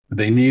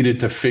 They needed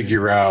to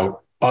figure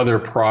out other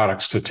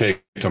products to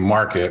take to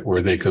market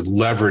where they could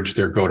leverage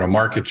their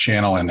go-to-market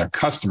channel and their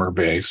customer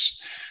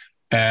base.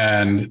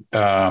 And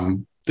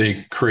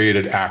they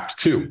created Act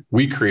Two.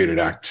 We created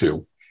Act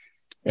Two.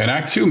 And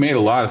Act Two made a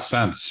lot of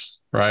sense,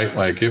 right?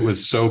 Like, it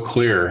was so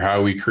clear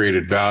how we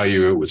created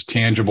value. It was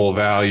tangible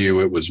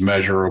value. It was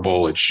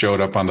measurable. It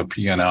showed up on the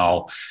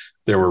P&L.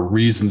 There were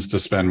reasons to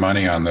spend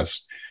money on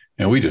this,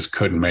 and we just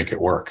couldn't make it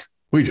work.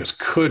 We just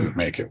couldn't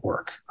make it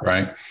work,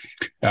 right?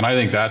 And I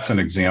think that's an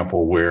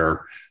example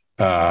where,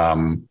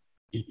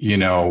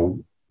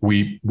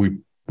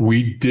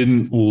 we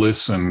didn't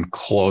listen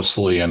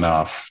closely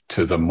enough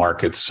to the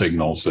market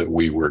signals that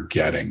we were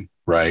getting,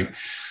 right?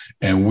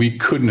 And we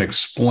couldn't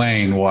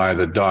explain why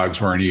the dogs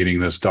weren't eating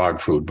this dog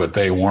food, but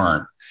they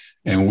weren't.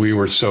 And we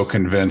were so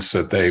convinced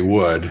that they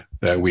would,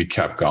 that we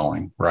kept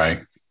going,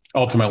 right?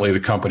 Ultimately, the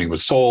company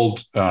was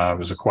sold,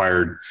 was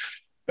acquired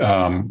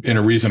in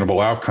a reasonable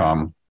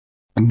outcome.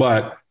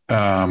 But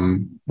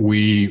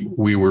we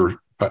were,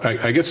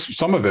 I guess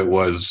some of it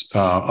was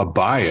a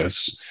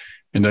bias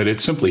in that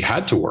it simply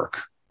had to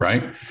work,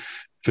 right?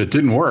 If it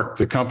didn't work,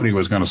 the company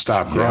was going to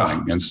stop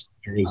growing. And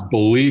there was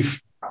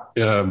belief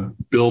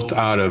built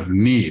out of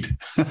need,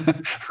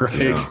 right?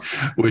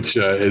 Yeah. Which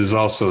is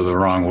also the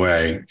wrong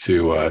way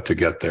to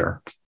get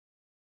there.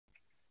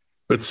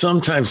 But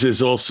sometimes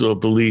there's also a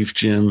belief,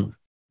 Jim,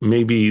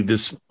 maybe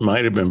this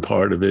might have been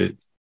part of it,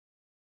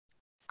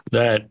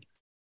 that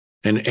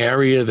an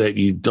area that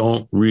you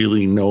don't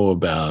really know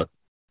about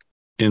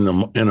in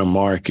a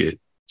market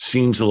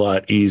seems a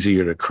lot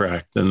easier to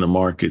crack than the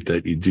market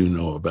that you do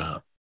know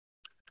about.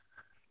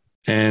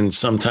 And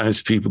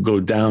sometimes people go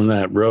down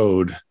that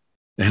road,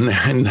 and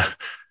then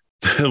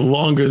the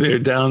longer they're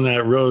down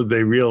that road,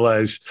 they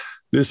realize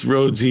this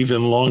road's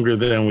even longer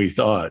than we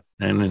thought.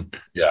 And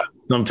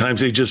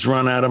sometimes they just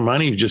run out of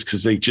money just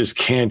because they just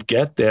can't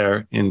get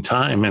there in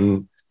time.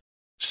 And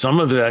some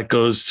of that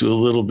goes to a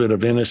little bit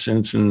of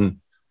innocence and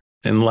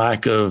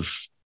lack of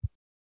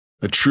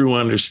a true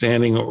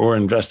understanding or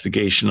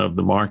investigation of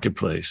the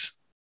marketplace.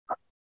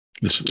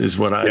 This is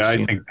what I've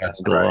seen. I think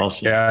that's right.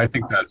 Also. Yeah, I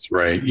think that's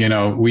right.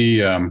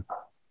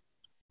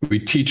 We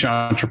teach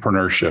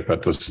entrepreneurship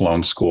at the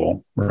Sloan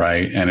School,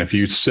 right? And if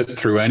you sit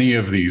through any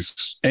of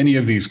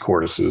these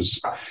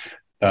courses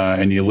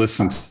and you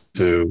listen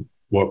to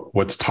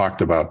what's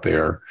talked about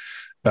there,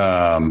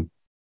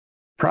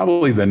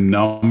 probably the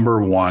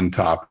number one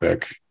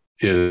topic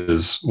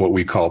is what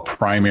we call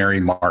primary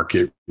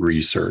market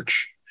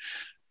research.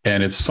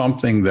 And it's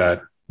something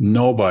that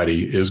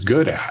nobody is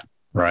good at,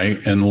 right?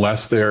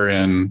 Unless they're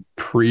in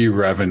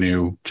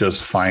pre-revenue,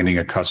 just finding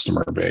a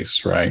customer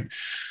base, right?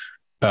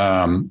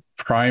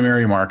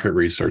 Primary market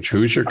research.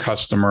 Who's your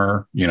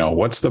customer?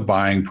 What's the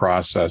buying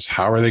process?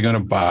 How are they going to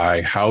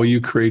buy? How you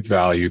create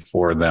value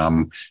for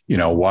them?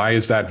 Why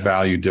is that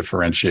value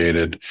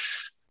differentiated?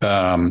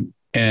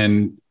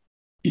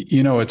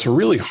 It's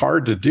really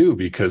hard to do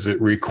because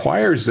it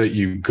requires that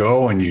you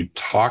go and you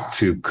talk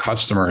to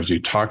customers, you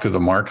talk to the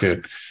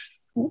market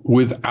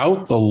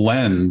without the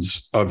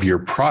lens of your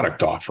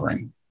product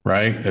offering,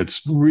 right?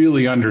 It's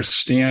really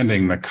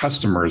understanding the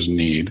customer's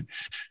need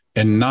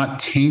and not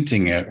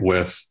tainting it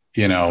with,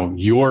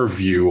 your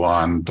view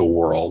on the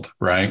world,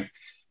 right?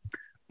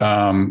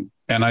 And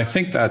I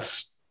think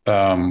that's,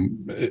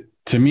 to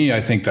me,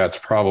 I think that's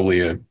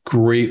probably a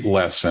great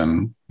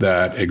lesson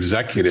that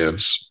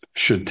executives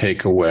should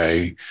take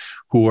away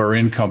who are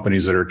in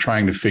companies that are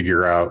trying to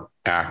figure out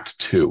Act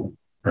Two,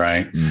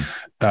 right?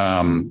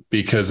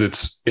 Because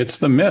it's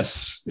the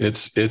miss.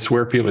 It's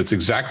where people, it's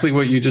exactly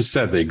what you just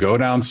said. They go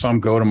down some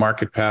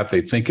go-to-market path.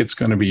 They think it's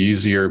going to be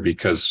easier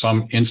because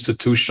some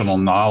institutional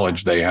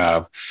knowledge they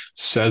have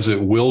says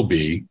it will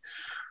be,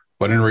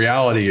 but in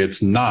reality,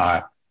 it's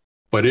not.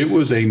 But it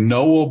was a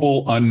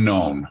knowable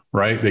unknown,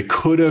 right? They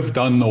could have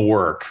done the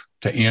work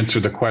to answer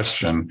the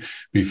question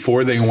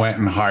before they went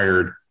and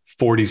hired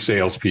 40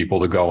 salespeople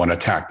to go and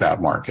attack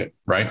that market,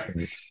 right?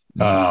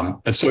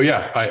 And so,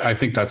 yeah, I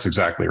think that's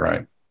exactly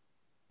right.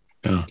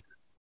 Yeah.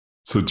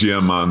 So,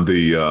 Jim, on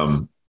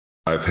the,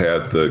 I've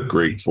had the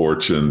great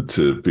fortune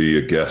to be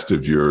a guest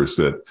of yours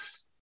at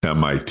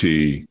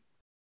MIT,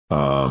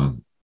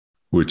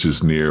 which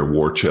is near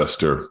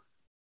Worcester,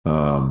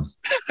 and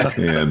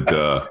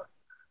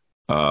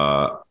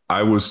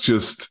I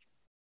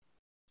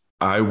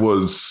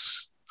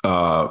was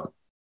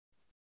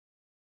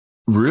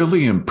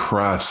really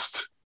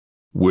impressed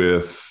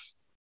with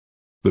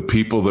the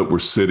people that were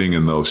sitting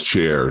in those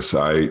chairs.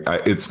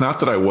 It's not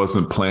that I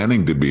wasn't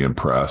planning to be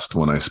impressed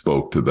when I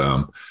spoke to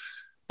them,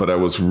 but I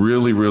was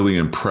really, really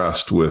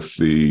impressed with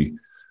the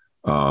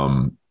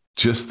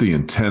just the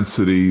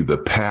intensity, the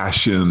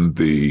passion,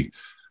 the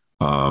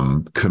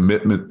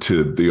commitment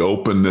to the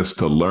openness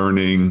to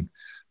learning.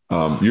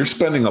 You're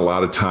spending a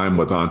lot of time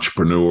with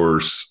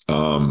entrepreneurs.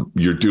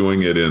 You're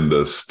doing it in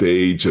the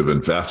stage of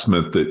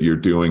investment that you're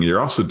doing. You're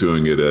also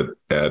doing it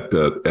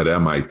at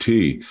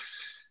MIT.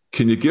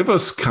 Can you give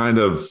us kind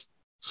of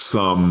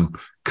some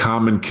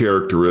common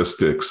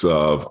characteristics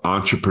of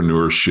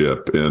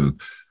entrepreneurship? And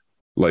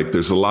like,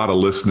 there's a lot of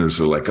listeners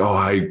that are like, oh,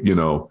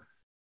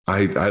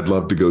 I'd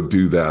love to go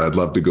do that. I'd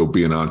love to go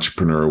be an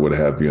entrepreneur, what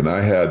have you. And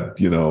I had,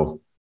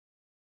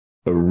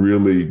 a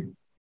really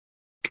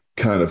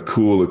kind of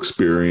cool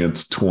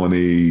experience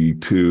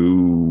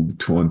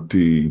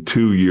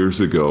 22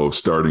 years ago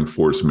starting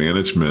Force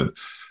Management.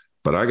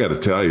 But I got to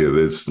tell you,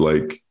 it's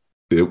like,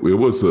 it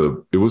was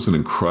an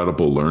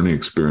incredible learning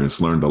experience.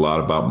 Learned a lot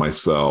about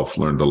myself,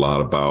 learned a lot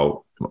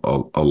about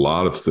a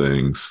lot of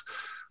things.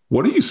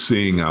 What are you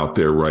seeing out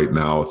there right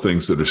now?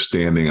 Things that are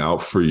standing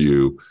out for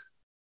you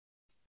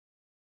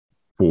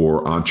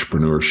for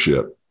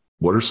entrepreneurship?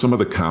 What are some of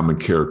the common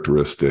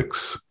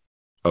characteristics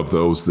of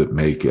those that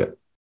make it?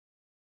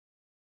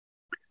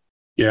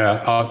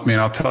 Yeah,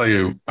 I'll tell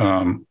you,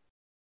 when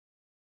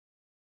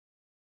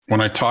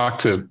I talk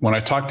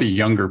to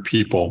younger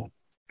people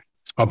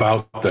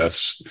about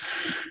this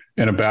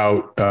and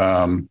about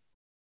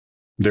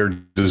their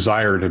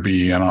desire to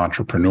be an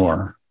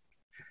entrepreneur,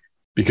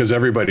 because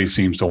everybody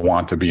seems to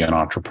want to be an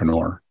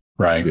entrepreneur,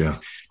 right? Yeah.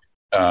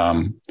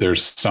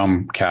 There's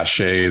some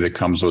cachet that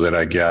comes with it,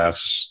 I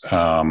guess.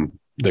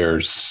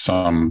 There's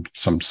some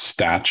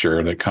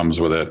stature that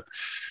comes with it.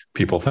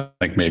 People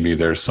think maybe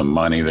there's some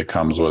money that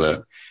comes with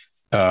it.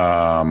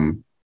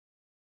 And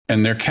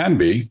there can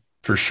be,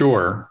 for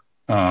sure.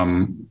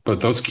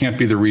 But those can't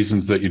be the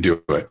reasons that you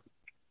do it.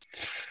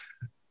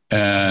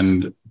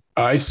 And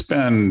I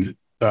spend,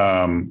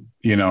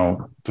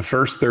 the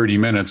first 30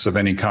 minutes of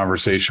any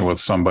conversation with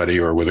somebody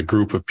or with a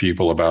group of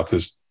people about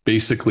this,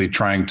 basically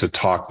trying to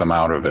talk them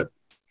out of it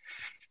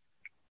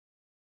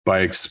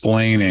by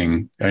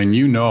explaining, and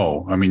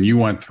you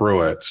went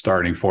through it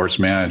starting Force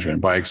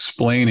Management, by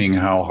explaining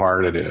how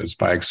hard it is,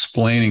 by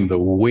explaining the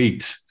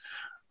weight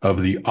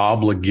of the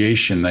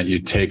obligation that you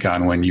take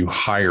on when you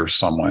hire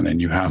someone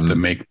and you have to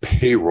make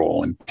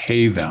payroll and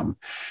pay them.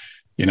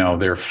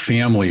 Their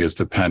family is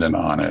dependent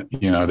on it.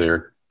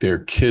 Their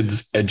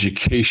kids'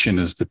 education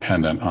is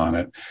dependent on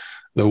it.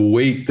 The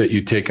weight that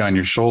you take on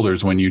your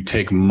shoulders when you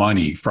take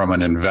money from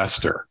an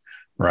investor,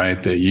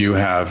 right? That you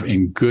have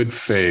in good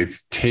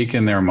faith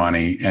taken their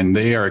money and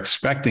they are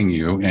expecting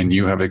you, and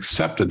you have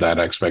accepted that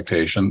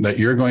expectation that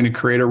you're going to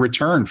create a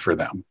return for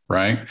them,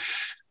 right?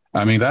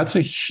 I mean, that's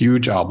a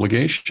huge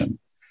obligation.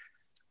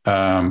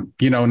 Not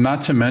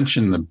to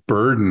mention the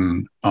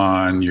burden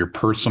on your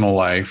personal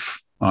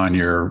life, on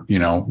your,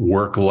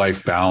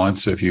 work-life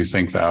balance, if you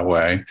think that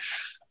way.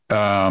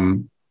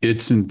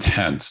 It's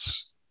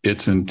intense.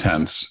 It's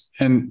intense.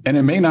 And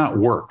it may not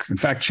work. In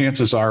fact,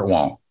 chances are it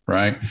won't,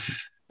 right?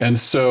 And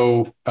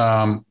so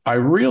I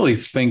really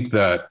think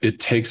that it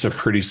takes a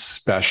pretty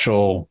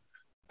special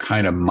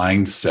kind of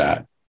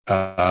mindset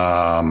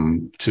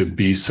to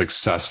be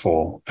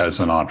successful as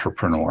an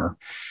entrepreneur.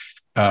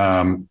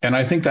 And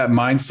I think that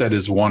mindset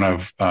is one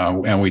of,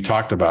 and we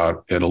talked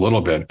about it a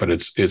little bit, but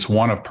it's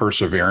one of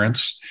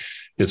perseverance.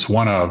 It's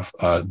one of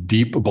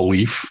deep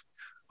belief.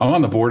 I'm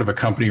on the board of a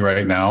company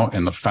right now,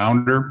 and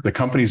the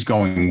company's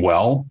going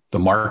well. The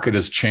market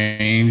has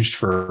changed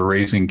for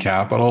raising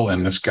capital.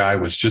 And this guy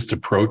was just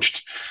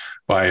approached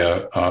by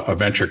a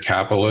venture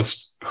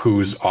capitalist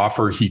whose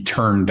offer he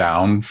turned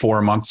down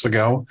 4 months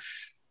ago.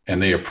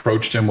 And they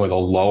approached him with a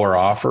lower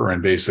offer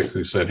and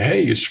basically said,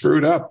 hey, you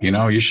screwed up.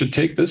 You should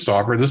take this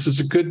offer. This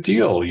is a good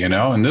deal,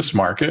 in this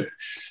market.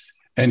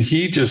 And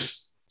he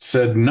just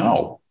said,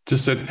 no.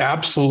 Just said,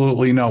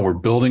 absolutely no. We're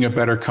building a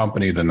better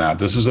company than that.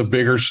 This is a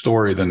bigger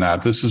story than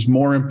that. This is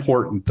more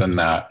important than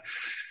that.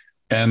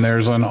 And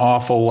there's an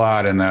awful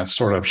lot in that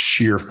sort of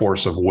sheer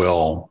force of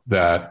will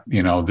that,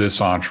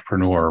 this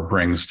entrepreneur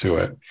brings to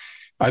it.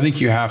 I think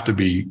you have to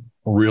be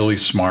really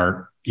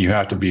smart. You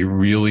have to be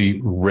really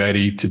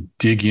ready to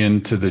dig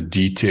into the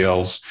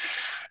details.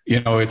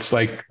 It's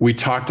like we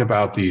talked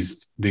about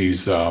this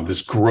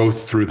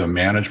growth through the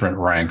management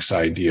ranks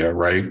idea,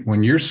 right?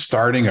 When you're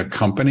starting a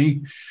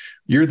company,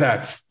 you're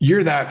that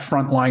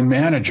frontline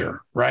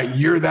manager, right?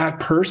 You're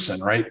that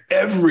person, right?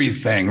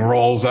 Everything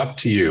rolls up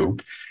to you.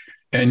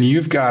 And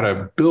you've got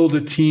to build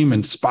a team,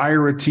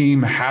 inspire a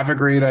team, have a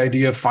great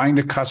idea, find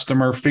a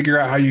customer, figure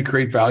out how you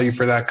create value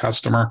for that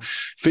customer,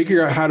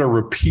 figure out how to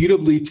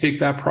repeatedly take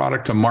that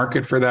product to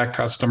market for that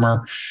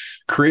customer,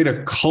 create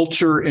a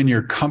culture in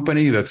your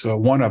company that's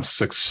one of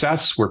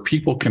success where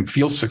people can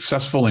feel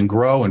successful and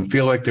grow and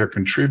feel like they're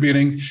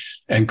contributing,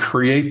 and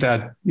create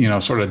that,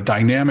 sort of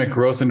dynamic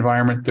growth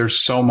environment. There's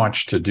so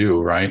much to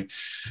do, right?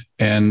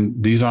 And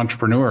these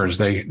entrepreneurs,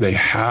 they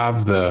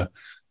have the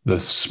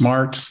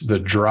smarts, the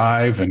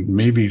drive, and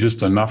maybe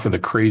just enough of the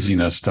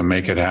craziness to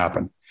make it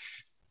happen.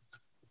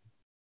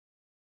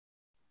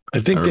 I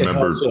think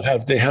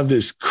they have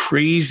this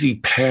crazy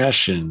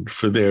passion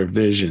for their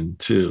vision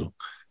too.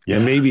 Yeah.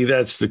 And maybe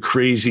that's the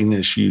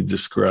craziness you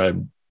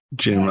described,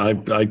 Jim. I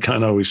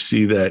kind of always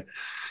see that.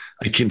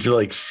 I can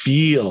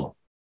feel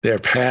their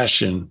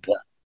passion. Yeah.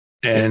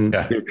 And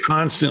they're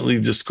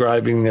constantly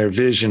describing their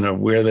vision of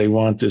where they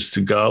want this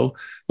to go.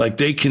 Like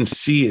they can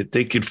see it,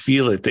 they could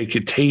feel it, they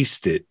could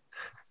taste it.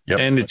 Yep.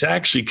 And it's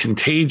actually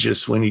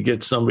contagious when you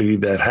get somebody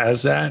that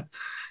has that.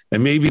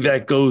 And maybe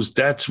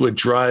that's what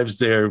drives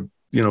their,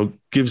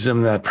 gives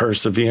them that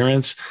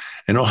perseverance.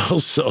 And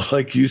also,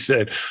 like you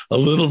said, a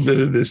little bit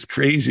of this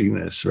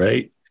craziness,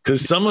 right?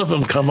 Because some of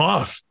them come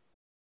off.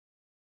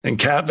 And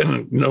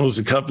Captain knows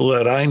a couple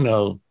that I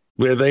know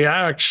where they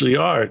actually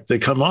are. They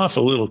come off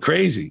a little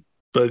crazy,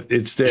 but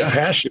it's their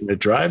passion that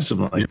drives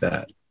them like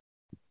that.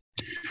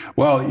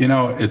 Well,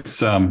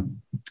 it's,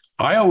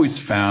 I always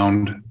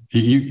found,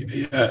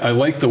 I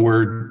like the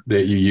word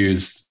that you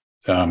used,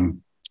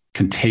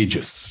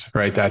 contagious,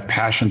 right? That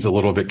passion's a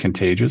little bit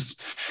contagious.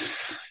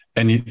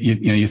 And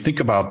you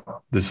think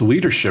about this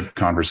leadership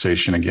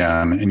conversation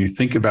again, and you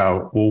think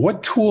about, well,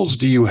 what tools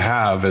do you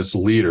have as a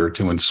leader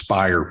to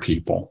inspire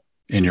people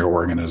in your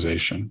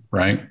organization,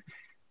 right?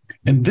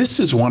 And this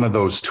is one of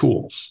those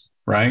tools,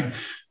 right?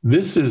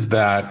 This is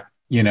that,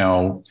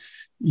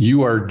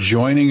 you are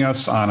joining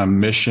us on a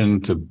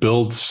mission to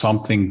build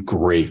something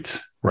great,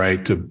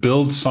 right? To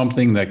build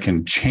something that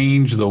can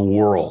change the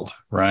world,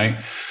 right?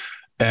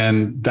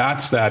 And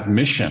that's that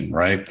mission,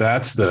 right?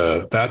 That's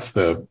the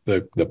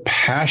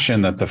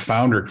passion that the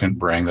founder can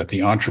bring, that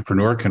the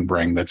entrepreneur can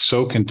bring, that's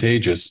so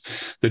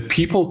contagious that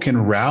people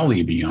can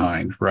rally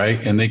behind,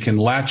 right? And they can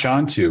latch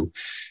onto,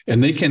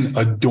 and they can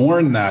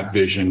adorn that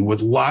vision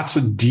with lots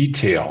of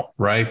detail,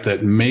 right?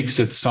 That makes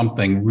it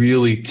something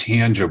really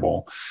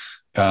tangible.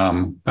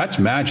 That's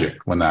magic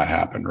when that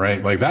happened,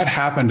 right? Like that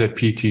happened at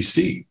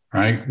PTC.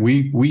 Right.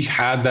 We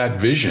had that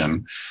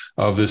vision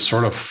of this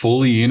sort of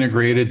fully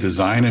integrated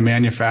design and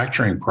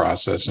manufacturing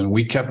process. And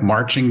we kept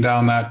marching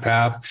down that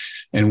path,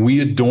 and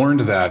we adorned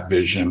that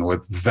vision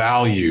with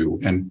value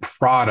and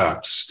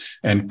products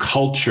and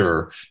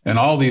culture and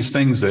all these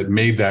things that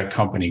made that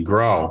company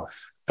grow.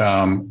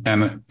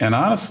 And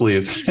honestly,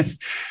 it's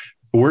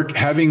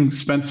having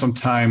spent some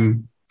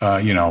time,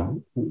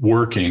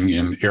 working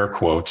in air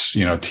quotes,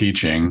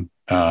 teaching,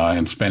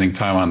 and spending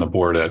time on the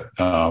board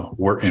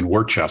in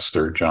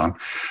Worcester, John,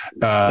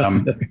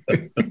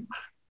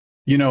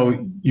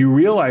 you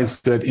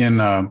realize that in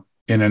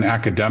an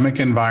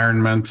academic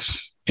environment,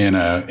 in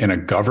a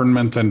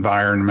government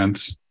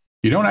environment,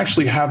 you don't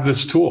actually have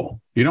this tool.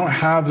 You don't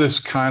have this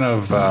kind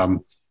of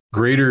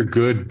greater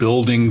good,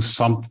 building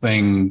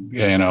something,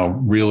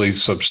 really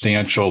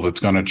substantial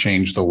that's going to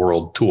change the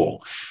world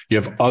tool. You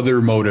have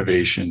other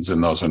motivations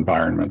in those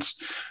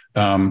environments.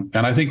 And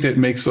I think that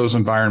makes those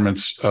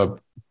environments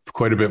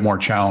quite a bit more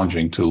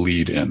challenging to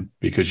lead in,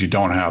 because you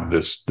don't have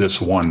this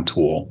one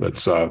tool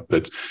that's at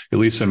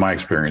least in my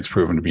experience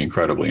proven to be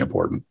incredibly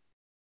important.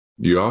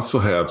 You also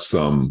have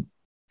some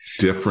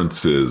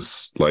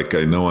differences. Like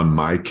I know in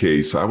my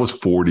case, I was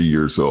 40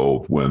 years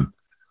old when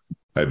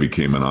I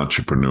became an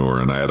entrepreneur,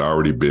 and I had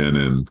already been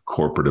in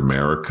corporate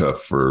America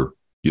for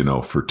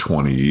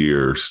 20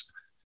 years.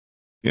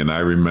 And I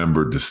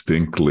remember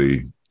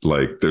distinctly,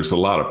 like there's a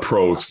lot of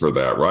pros for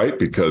that, right?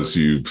 Because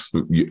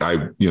I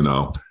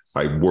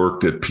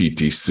worked at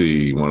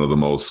PTC, one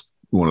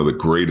of the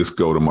greatest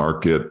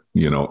go-to-market,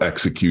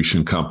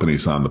 execution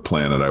companies on the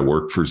planet. I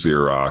worked for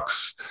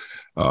Xerox,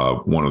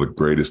 one of the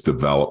greatest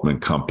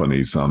development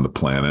companies on the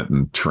planet,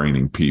 and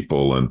training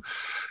people. And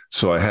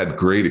so I had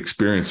great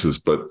experiences,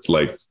 but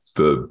like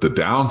the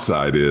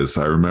downside is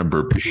I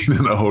remember being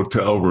in a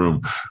hotel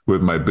room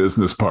with my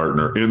business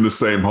partner in the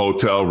same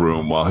hotel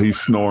room while he's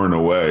snoring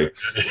away.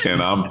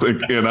 And I'm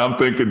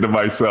thinking to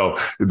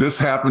myself, this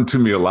happened to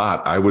me a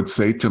lot. I would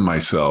say to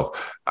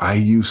myself, I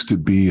used to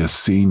be a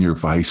senior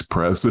vice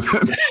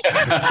president.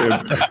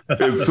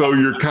 and so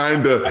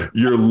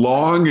you're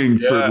longing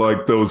for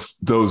like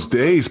those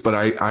days. But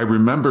I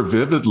remember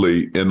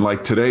vividly, and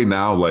like today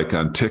now, like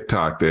on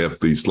TikTok, they have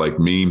these like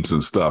memes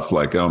and stuff.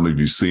 Like, I don't know if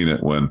you've seen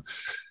it, when,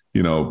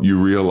 you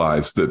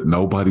realize that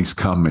nobody's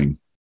coming.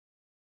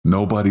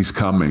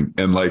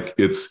 And like,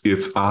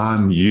 it's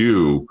on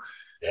you.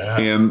 Yeah.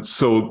 And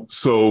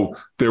so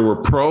there were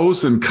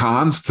pros and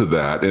cons to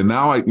that. And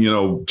now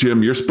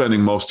Jim, you're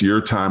spending most of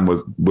your time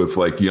with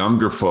like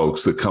younger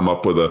folks that come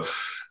up with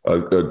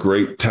a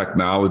great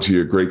technology,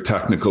 a great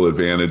technical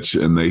advantage,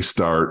 and they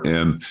start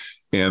and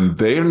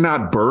they're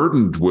not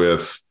burdened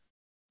with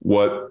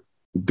what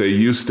they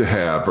used to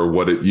have or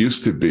what it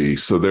used to be.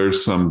 So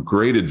there's some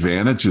great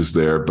advantages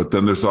there, but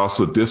then there's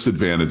also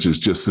disadvantages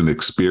just in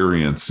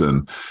experience.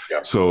 And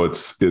so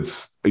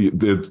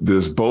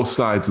there's both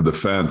sides of the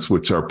fence,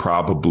 which are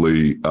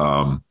probably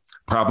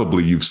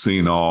you've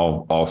seen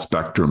all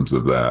spectrums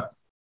of that.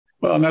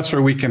 Well, and that's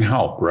where we can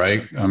help,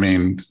 right? I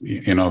mean,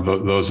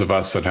 those of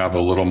us that have a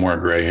little more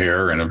gray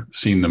hair and have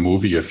seen the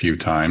movie a few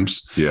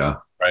times. Yeah.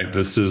 Right.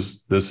 This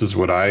is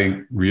what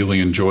I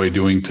really enjoy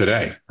doing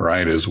today,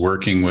 right? Is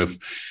working with,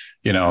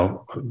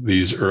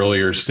 these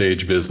earlier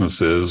stage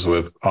businesses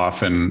with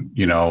often,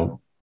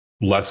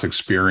 less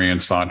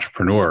experienced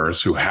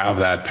entrepreneurs who have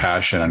that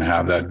passion and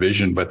have that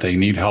vision, but they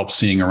need help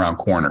seeing around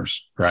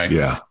corners. Right.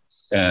 Yeah.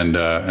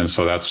 And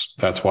so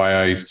that's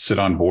why I sit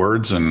on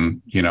boards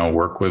and,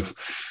 work with,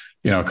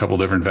 a couple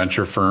different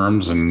venture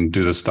firms and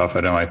do this stuff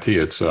at MIT.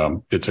 It's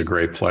a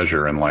great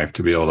pleasure in life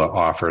to be able to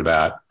offer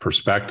that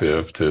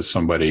perspective to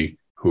somebody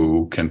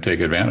who can take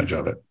advantage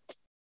of it.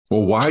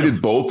 Well, why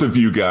did both of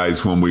you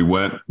guys, when we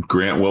went,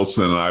 Grant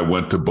Wilson and I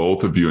went to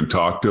both of you and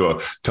talked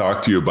to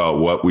you about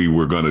what we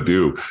were going to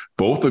do?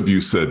 Both of you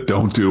said,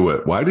 "Don't do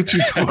it." Why did you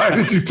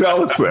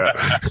tell us that?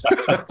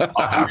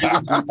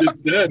 You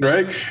just said,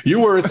 right? You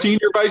were a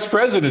senior vice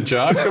president,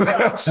 John.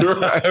 That's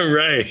right.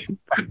 Right.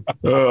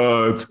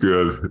 Oh, it's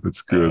good.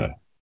 It's good.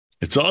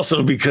 It's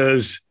also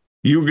because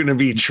you were going to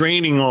be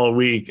training all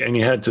week and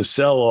you had to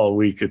sell all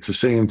week at the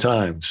same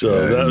time.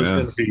 So that was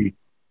going to be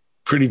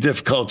pretty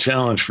difficult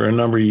challenge for a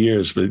number of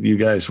years, but you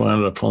guys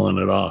wound up pulling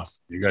it off.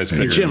 You guys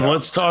figured it out. Jim,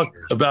 let's talk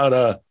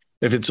about,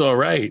 if it's all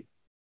right,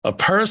 a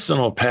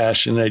personal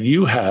passion that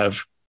you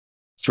have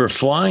for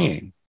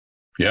flying.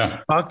 Yeah.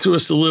 Talk to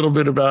us a little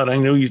bit about, I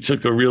know you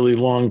took a really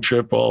long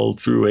trip all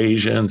through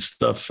Asia and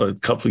stuff a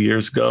couple of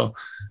years ago.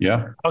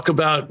 Yeah. Talk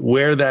about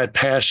where that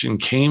passion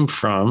came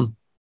from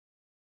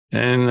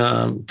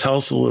and tell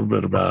us a little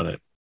bit about it.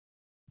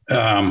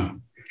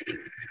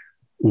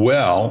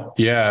 Well,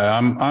 yeah,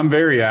 I'm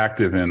very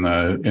active in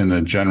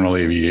the general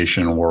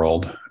aviation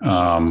world.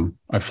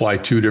 I fly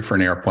two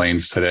different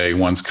airplanes today.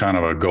 One's kind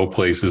of a go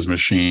places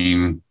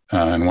machine,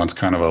 and one's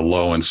kind of a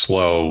low and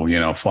slow,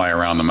 fly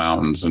around the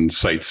mountains and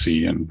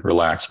sightsee and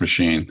relax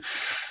machine.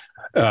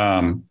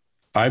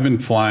 I've been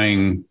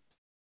flying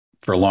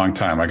for a long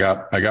time. I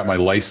got my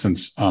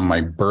license on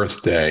my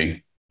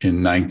birthday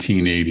in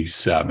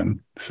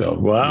 1987. So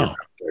wow,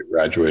 I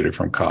graduated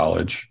from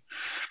college.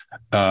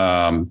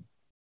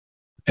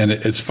 And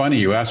it's funny,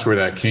 you asked where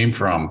that came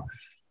from.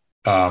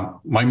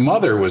 My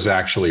mother was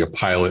actually a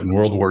pilot in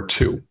World War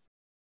II.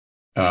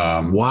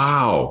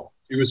 Wow.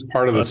 She was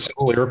part of the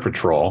Civil Air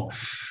Patrol,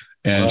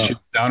 and she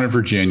was down in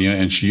Virginia,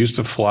 and she used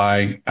to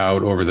fly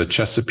out over the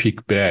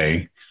Chesapeake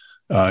Bay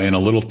in a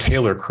little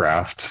Taylor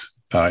craft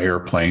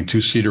airplane,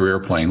 two-seater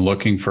airplane,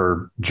 looking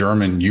for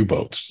German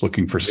U-boats,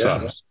 looking for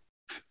subs.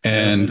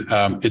 And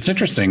it's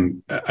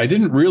interesting. I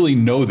didn't really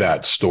know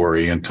that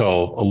story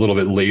until a little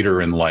bit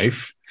later in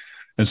life.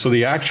 And so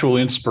the actual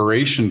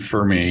inspiration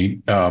for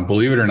me,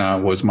 believe it or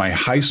not, was my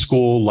high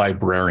school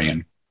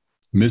librarian,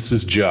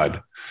 Mrs.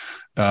 Judd.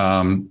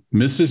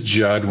 Mrs.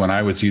 Judd, when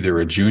I was either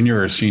a junior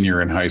or a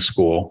senior in high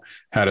school,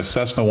 had a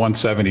Cessna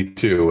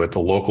 172 at the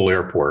local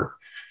airport.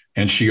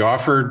 And she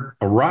offered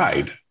a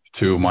ride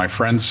to my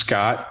friend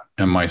Scott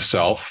and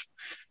myself.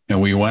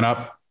 And we went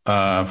up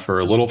for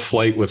a little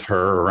flight with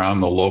her around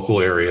the local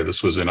area.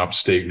 This was in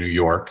upstate New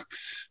York.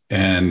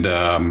 And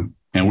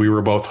we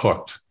were both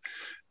hooked.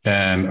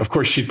 And of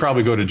course, she'd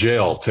probably go to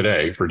jail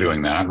today for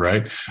doing that,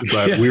 right?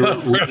 But we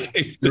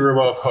were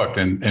both hooked.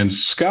 And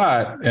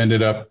Scott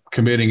ended up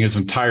committing his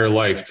entire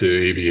life to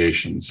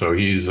aviation. So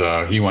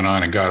he went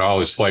on and got all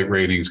his flight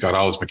ratings, got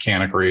all his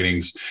mechanic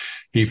ratings.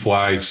 He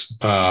flies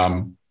for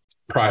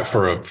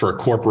a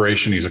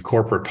corporation. He's a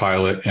corporate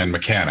pilot and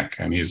mechanic,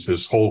 and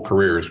his whole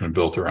career has been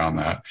built around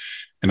that.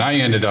 And I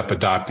ended up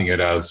adopting it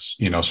as,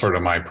 sort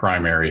of my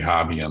primary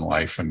hobby in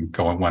life, and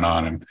went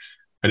on. And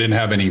I didn't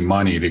have any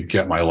money to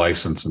get my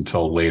license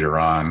until later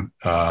on,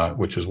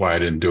 which is why I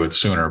didn't do it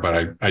sooner.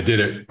 But I did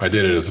it. I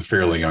did it as a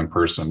fairly young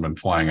person. Been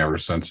flying ever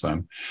since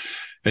then.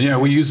 And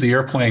we use the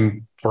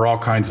airplane for all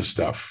kinds of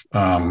stuff.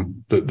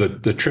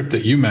 The trip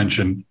that you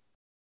mentioned,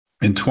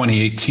 in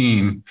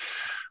 2018,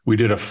 we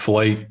did a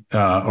flight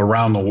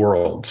around the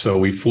world. So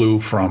we flew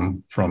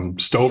from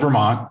Stowe,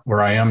 Vermont,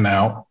 where I am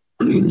now,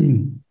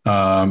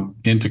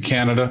 into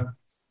Canada,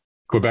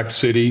 Quebec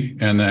City.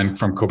 And then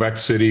from Quebec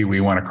City,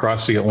 we went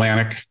across the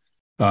Atlantic,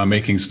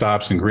 making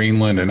stops in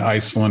Greenland and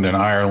Iceland and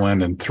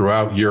Ireland and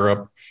throughout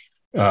Europe,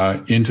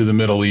 into the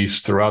Middle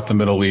East, throughout the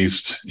Middle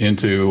East,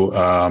 into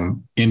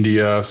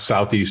India,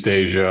 Southeast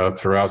Asia,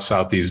 throughout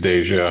Southeast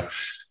Asia,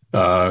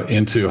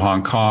 into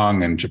Hong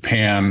Kong and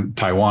Japan,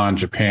 Taiwan,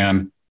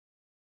 Japan,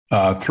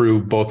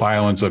 through both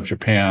islands of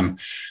Japan,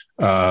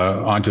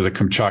 onto the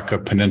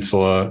Kamchatka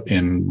Peninsula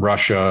in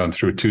Russia and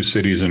through 2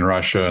 cities in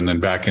Russia, and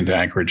then back into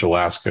Anchorage,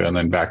 Alaska, and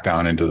then back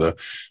down into the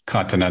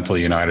continental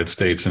United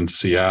States in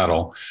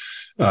Seattle.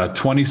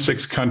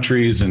 26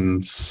 countries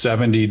and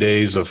 70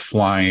 days of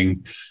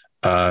flying.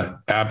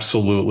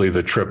 Absolutely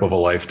the trip of a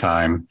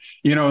lifetime.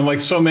 And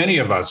like so many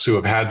of us who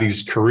have had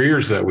these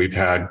careers that we've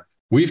had,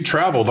 we've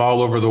traveled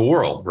all over the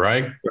world,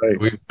 right?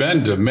 We've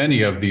been to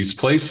many of these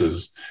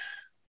places,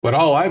 but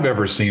all I've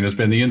ever seen has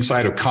been the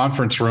inside of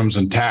conference rooms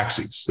and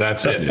taxis.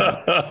 That's it.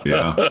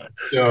 Yeah.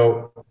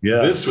 So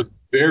this was a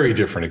very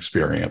different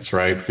experience,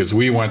 right? Because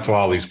we went to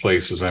all these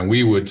places and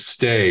we would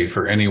stay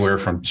for anywhere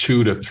from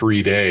 2 to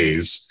 3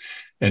 days.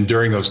 And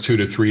during those 2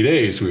 to 3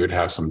 days, we would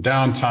have some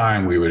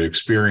downtime. We would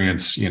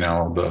experience,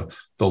 the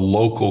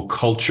local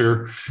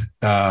culture.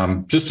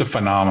 Just a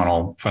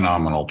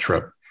phenomenal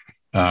trip.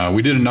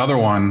 We did another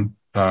one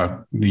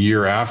the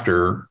year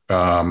after,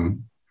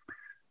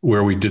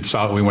 where we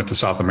went to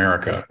South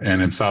America.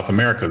 And in South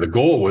America, the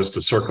goal was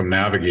to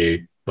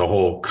circumnavigate the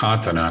whole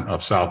continent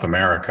of South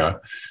America.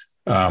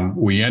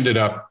 We ended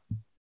up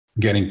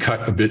getting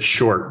cut a bit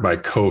short by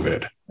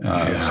COVID.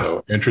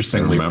 So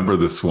interestingly, I remember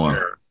this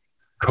one.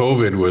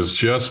 COVID was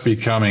just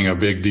becoming a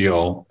big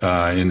deal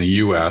in the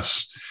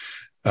U.S.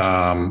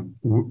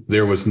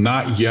 There was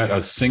not yet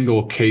a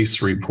single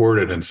case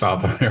reported in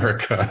South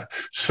America.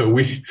 So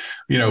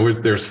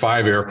there's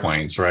 5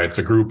 airplanes, right? It's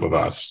a group of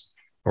us.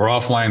 We're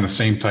all flying the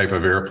same type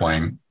of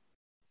airplane.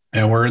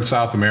 And we're in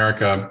South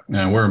America,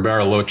 and we're in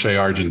Bariloche,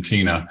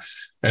 Argentina.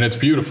 And it's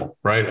beautiful,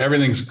 right?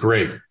 Everything's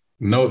great.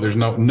 There's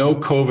no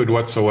COVID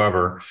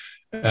whatsoever.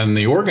 And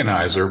the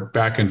organizer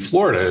back in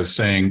Florida is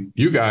saying,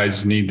 you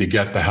guys need to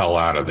get the hell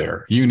out of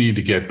there. You need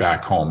to get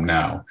back home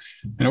now.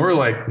 And we're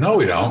like, no,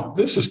 we don't.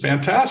 This is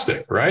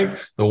fantastic, right?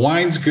 The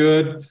wine's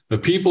good. The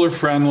people are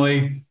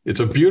friendly. It's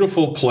a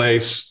beautiful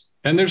place.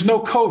 And there's no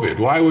COVID.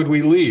 Why would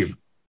we leave?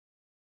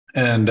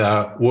 And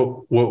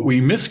what we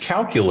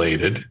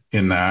miscalculated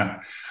in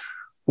that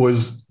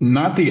was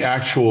not the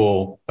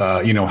actual,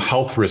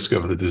 health risk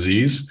of the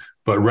disease,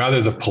 but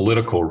rather the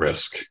political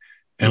risk.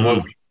 And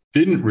what we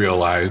didn't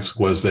realize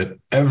was that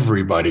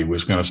everybody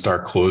was going to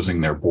start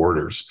closing their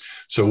borders.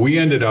 So we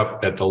ended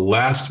up at the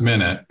last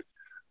minute.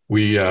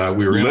 We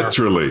were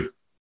literally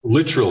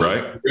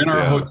right? in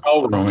our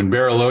hotel room in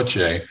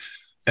Bariloche,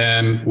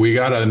 and we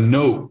got a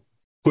note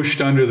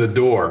pushed under the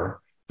door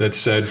that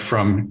said,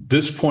 from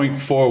this point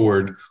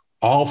forward,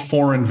 all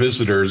foreign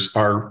visitors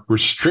are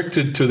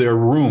restricted to their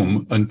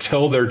room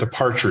until their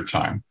departure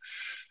time.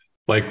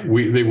 Like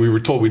we were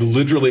told we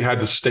literally had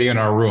to stay in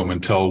our room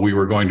until we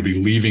were going to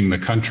be leaving the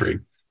country.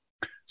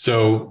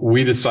 So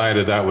we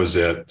decided that was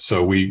it.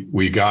 So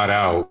we got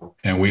out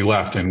and we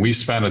left, and we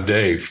spent a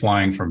day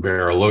flying from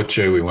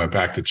Bariloche. We went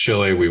back to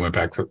Chile. We went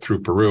back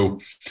through Peru.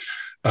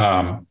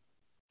 And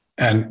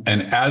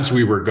as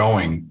we were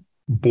going,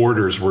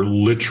 borders were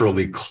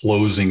literally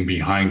closing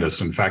behind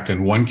us. In fact,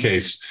 in one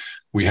case,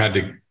 we had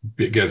to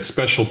get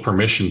special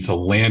permission to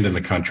land in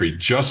the country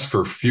just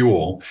for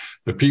fuel.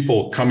 The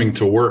people coming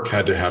to work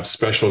had to have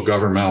special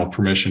governmental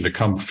permission to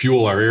come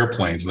fuel our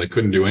airplanes, and they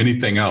couldn't do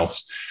anything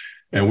else.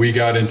 And we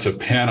got into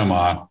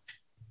Panama,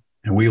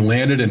 and we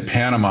landed in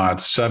Panama at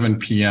 7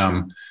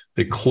 p.m.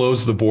 They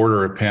closed the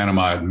border at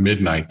Panama at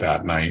midnight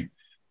that night.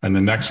 And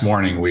the next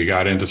morning we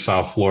got into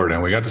South Florida,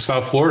 and we got to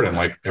South Florida and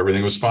like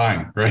everything was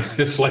fine, right?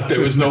 It's like there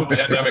was no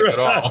pandemic at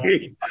all.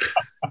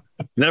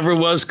 Never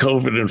was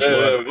COVID in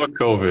Florida.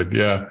 COVID,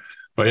 yeah.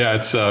 But yeah,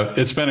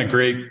 it's been a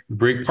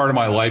great part of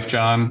my life,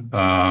 John.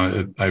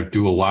 I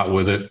do a lot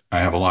with it. I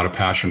have a lot of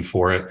passion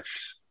for it.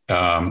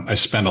 I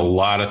spend a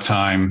lot of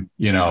time,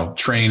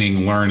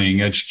 training, learning,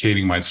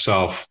 educating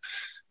myself,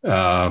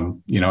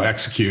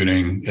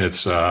 executing.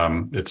 It's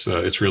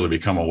really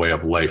become a way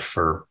of life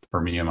for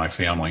me and my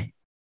family.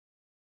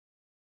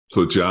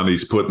 So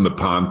Johnny's putting the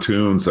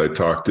pontoons. I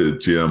talked to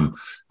Jim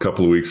a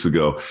couple of weeks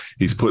ago.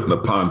 He's putting the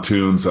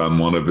pontoons on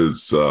one of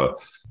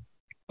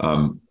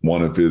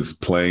his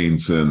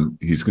planes, and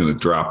he's going to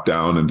drop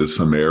down into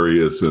some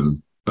areas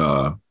and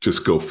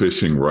just go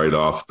fishing right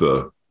off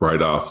the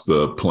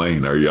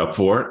plane. Are you up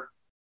for it?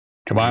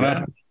 Come on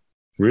up.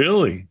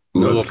 Really?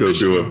 Let's go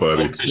do it,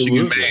 buddy. Fishing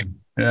in Maine.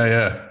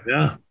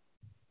 Yeah.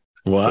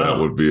 Wow. That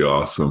would be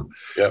awesome.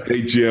 Yep.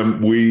 Hey, Jim,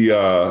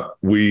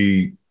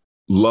 we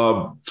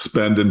love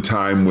spending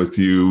time with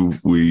you.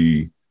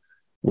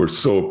 We're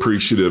so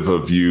appreciative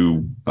of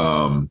you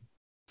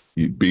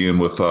being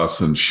with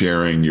us and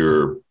sharing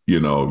your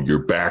your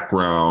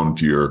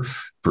background, your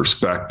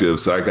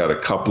perspectives. I got a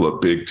couple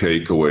of big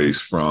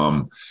takeaways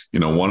from,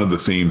 one of the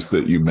themes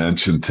that you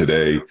mentioned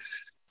today.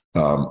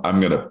 I'm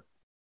going to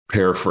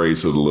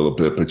paraphrase it a little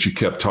bit, but you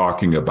kept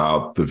talking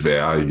about the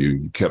value.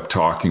 You kept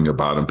talking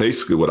about, and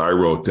basically what I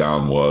wrote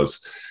down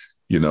was,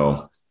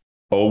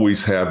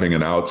 always having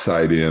an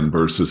outside in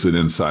versus an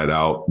inside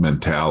out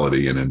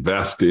mentality, and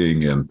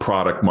investing in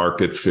product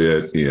market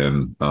fit,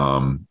 in,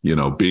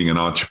 being an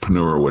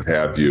entrepreneur, what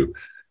have you.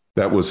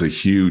 That was a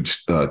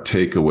huge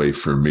takeaway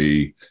for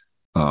me.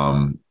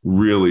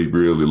 Really,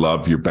 really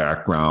love your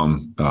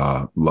background.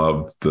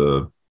 Love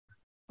the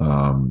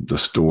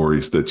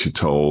stories that you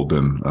told.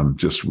 And I'm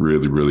just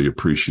really, really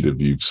appreciative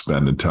of you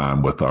spending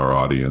time with our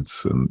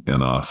audience and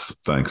us.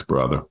 Thanks,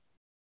 brother.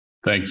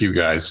 Thank you,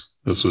 guys.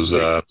 This was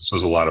a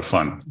lot of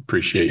fun.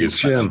 Appreciate you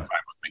spending time with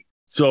me.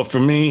 So for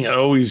me, I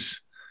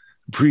always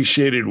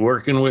appreciated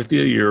working with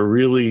you. You're a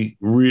really,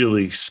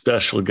 really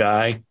special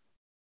guy,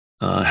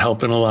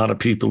 helping a lot of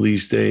people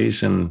these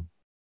days. And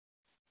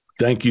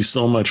thank you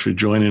so much for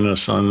joining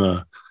us on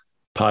the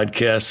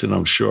podcast. And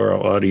I'm sure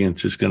our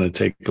audience is going to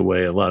take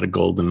away a lot of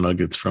golden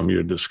nuggets from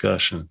your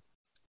discussion.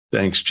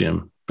 Thanks,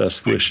 Jim.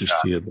 Best wishes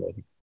to you,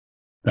 buddy.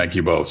 Thank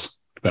you both.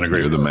 It's been a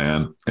great. You're the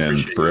man. And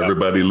for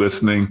everybody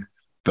listening,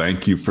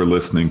 thank you for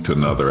listening to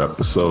another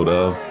episode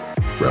of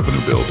Revenue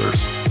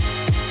Builders.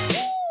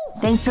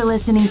 Thanks for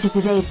listening to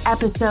today's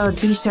episode.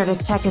 Be sure to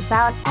check us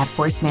out at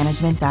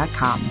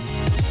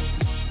forcemanagement.com.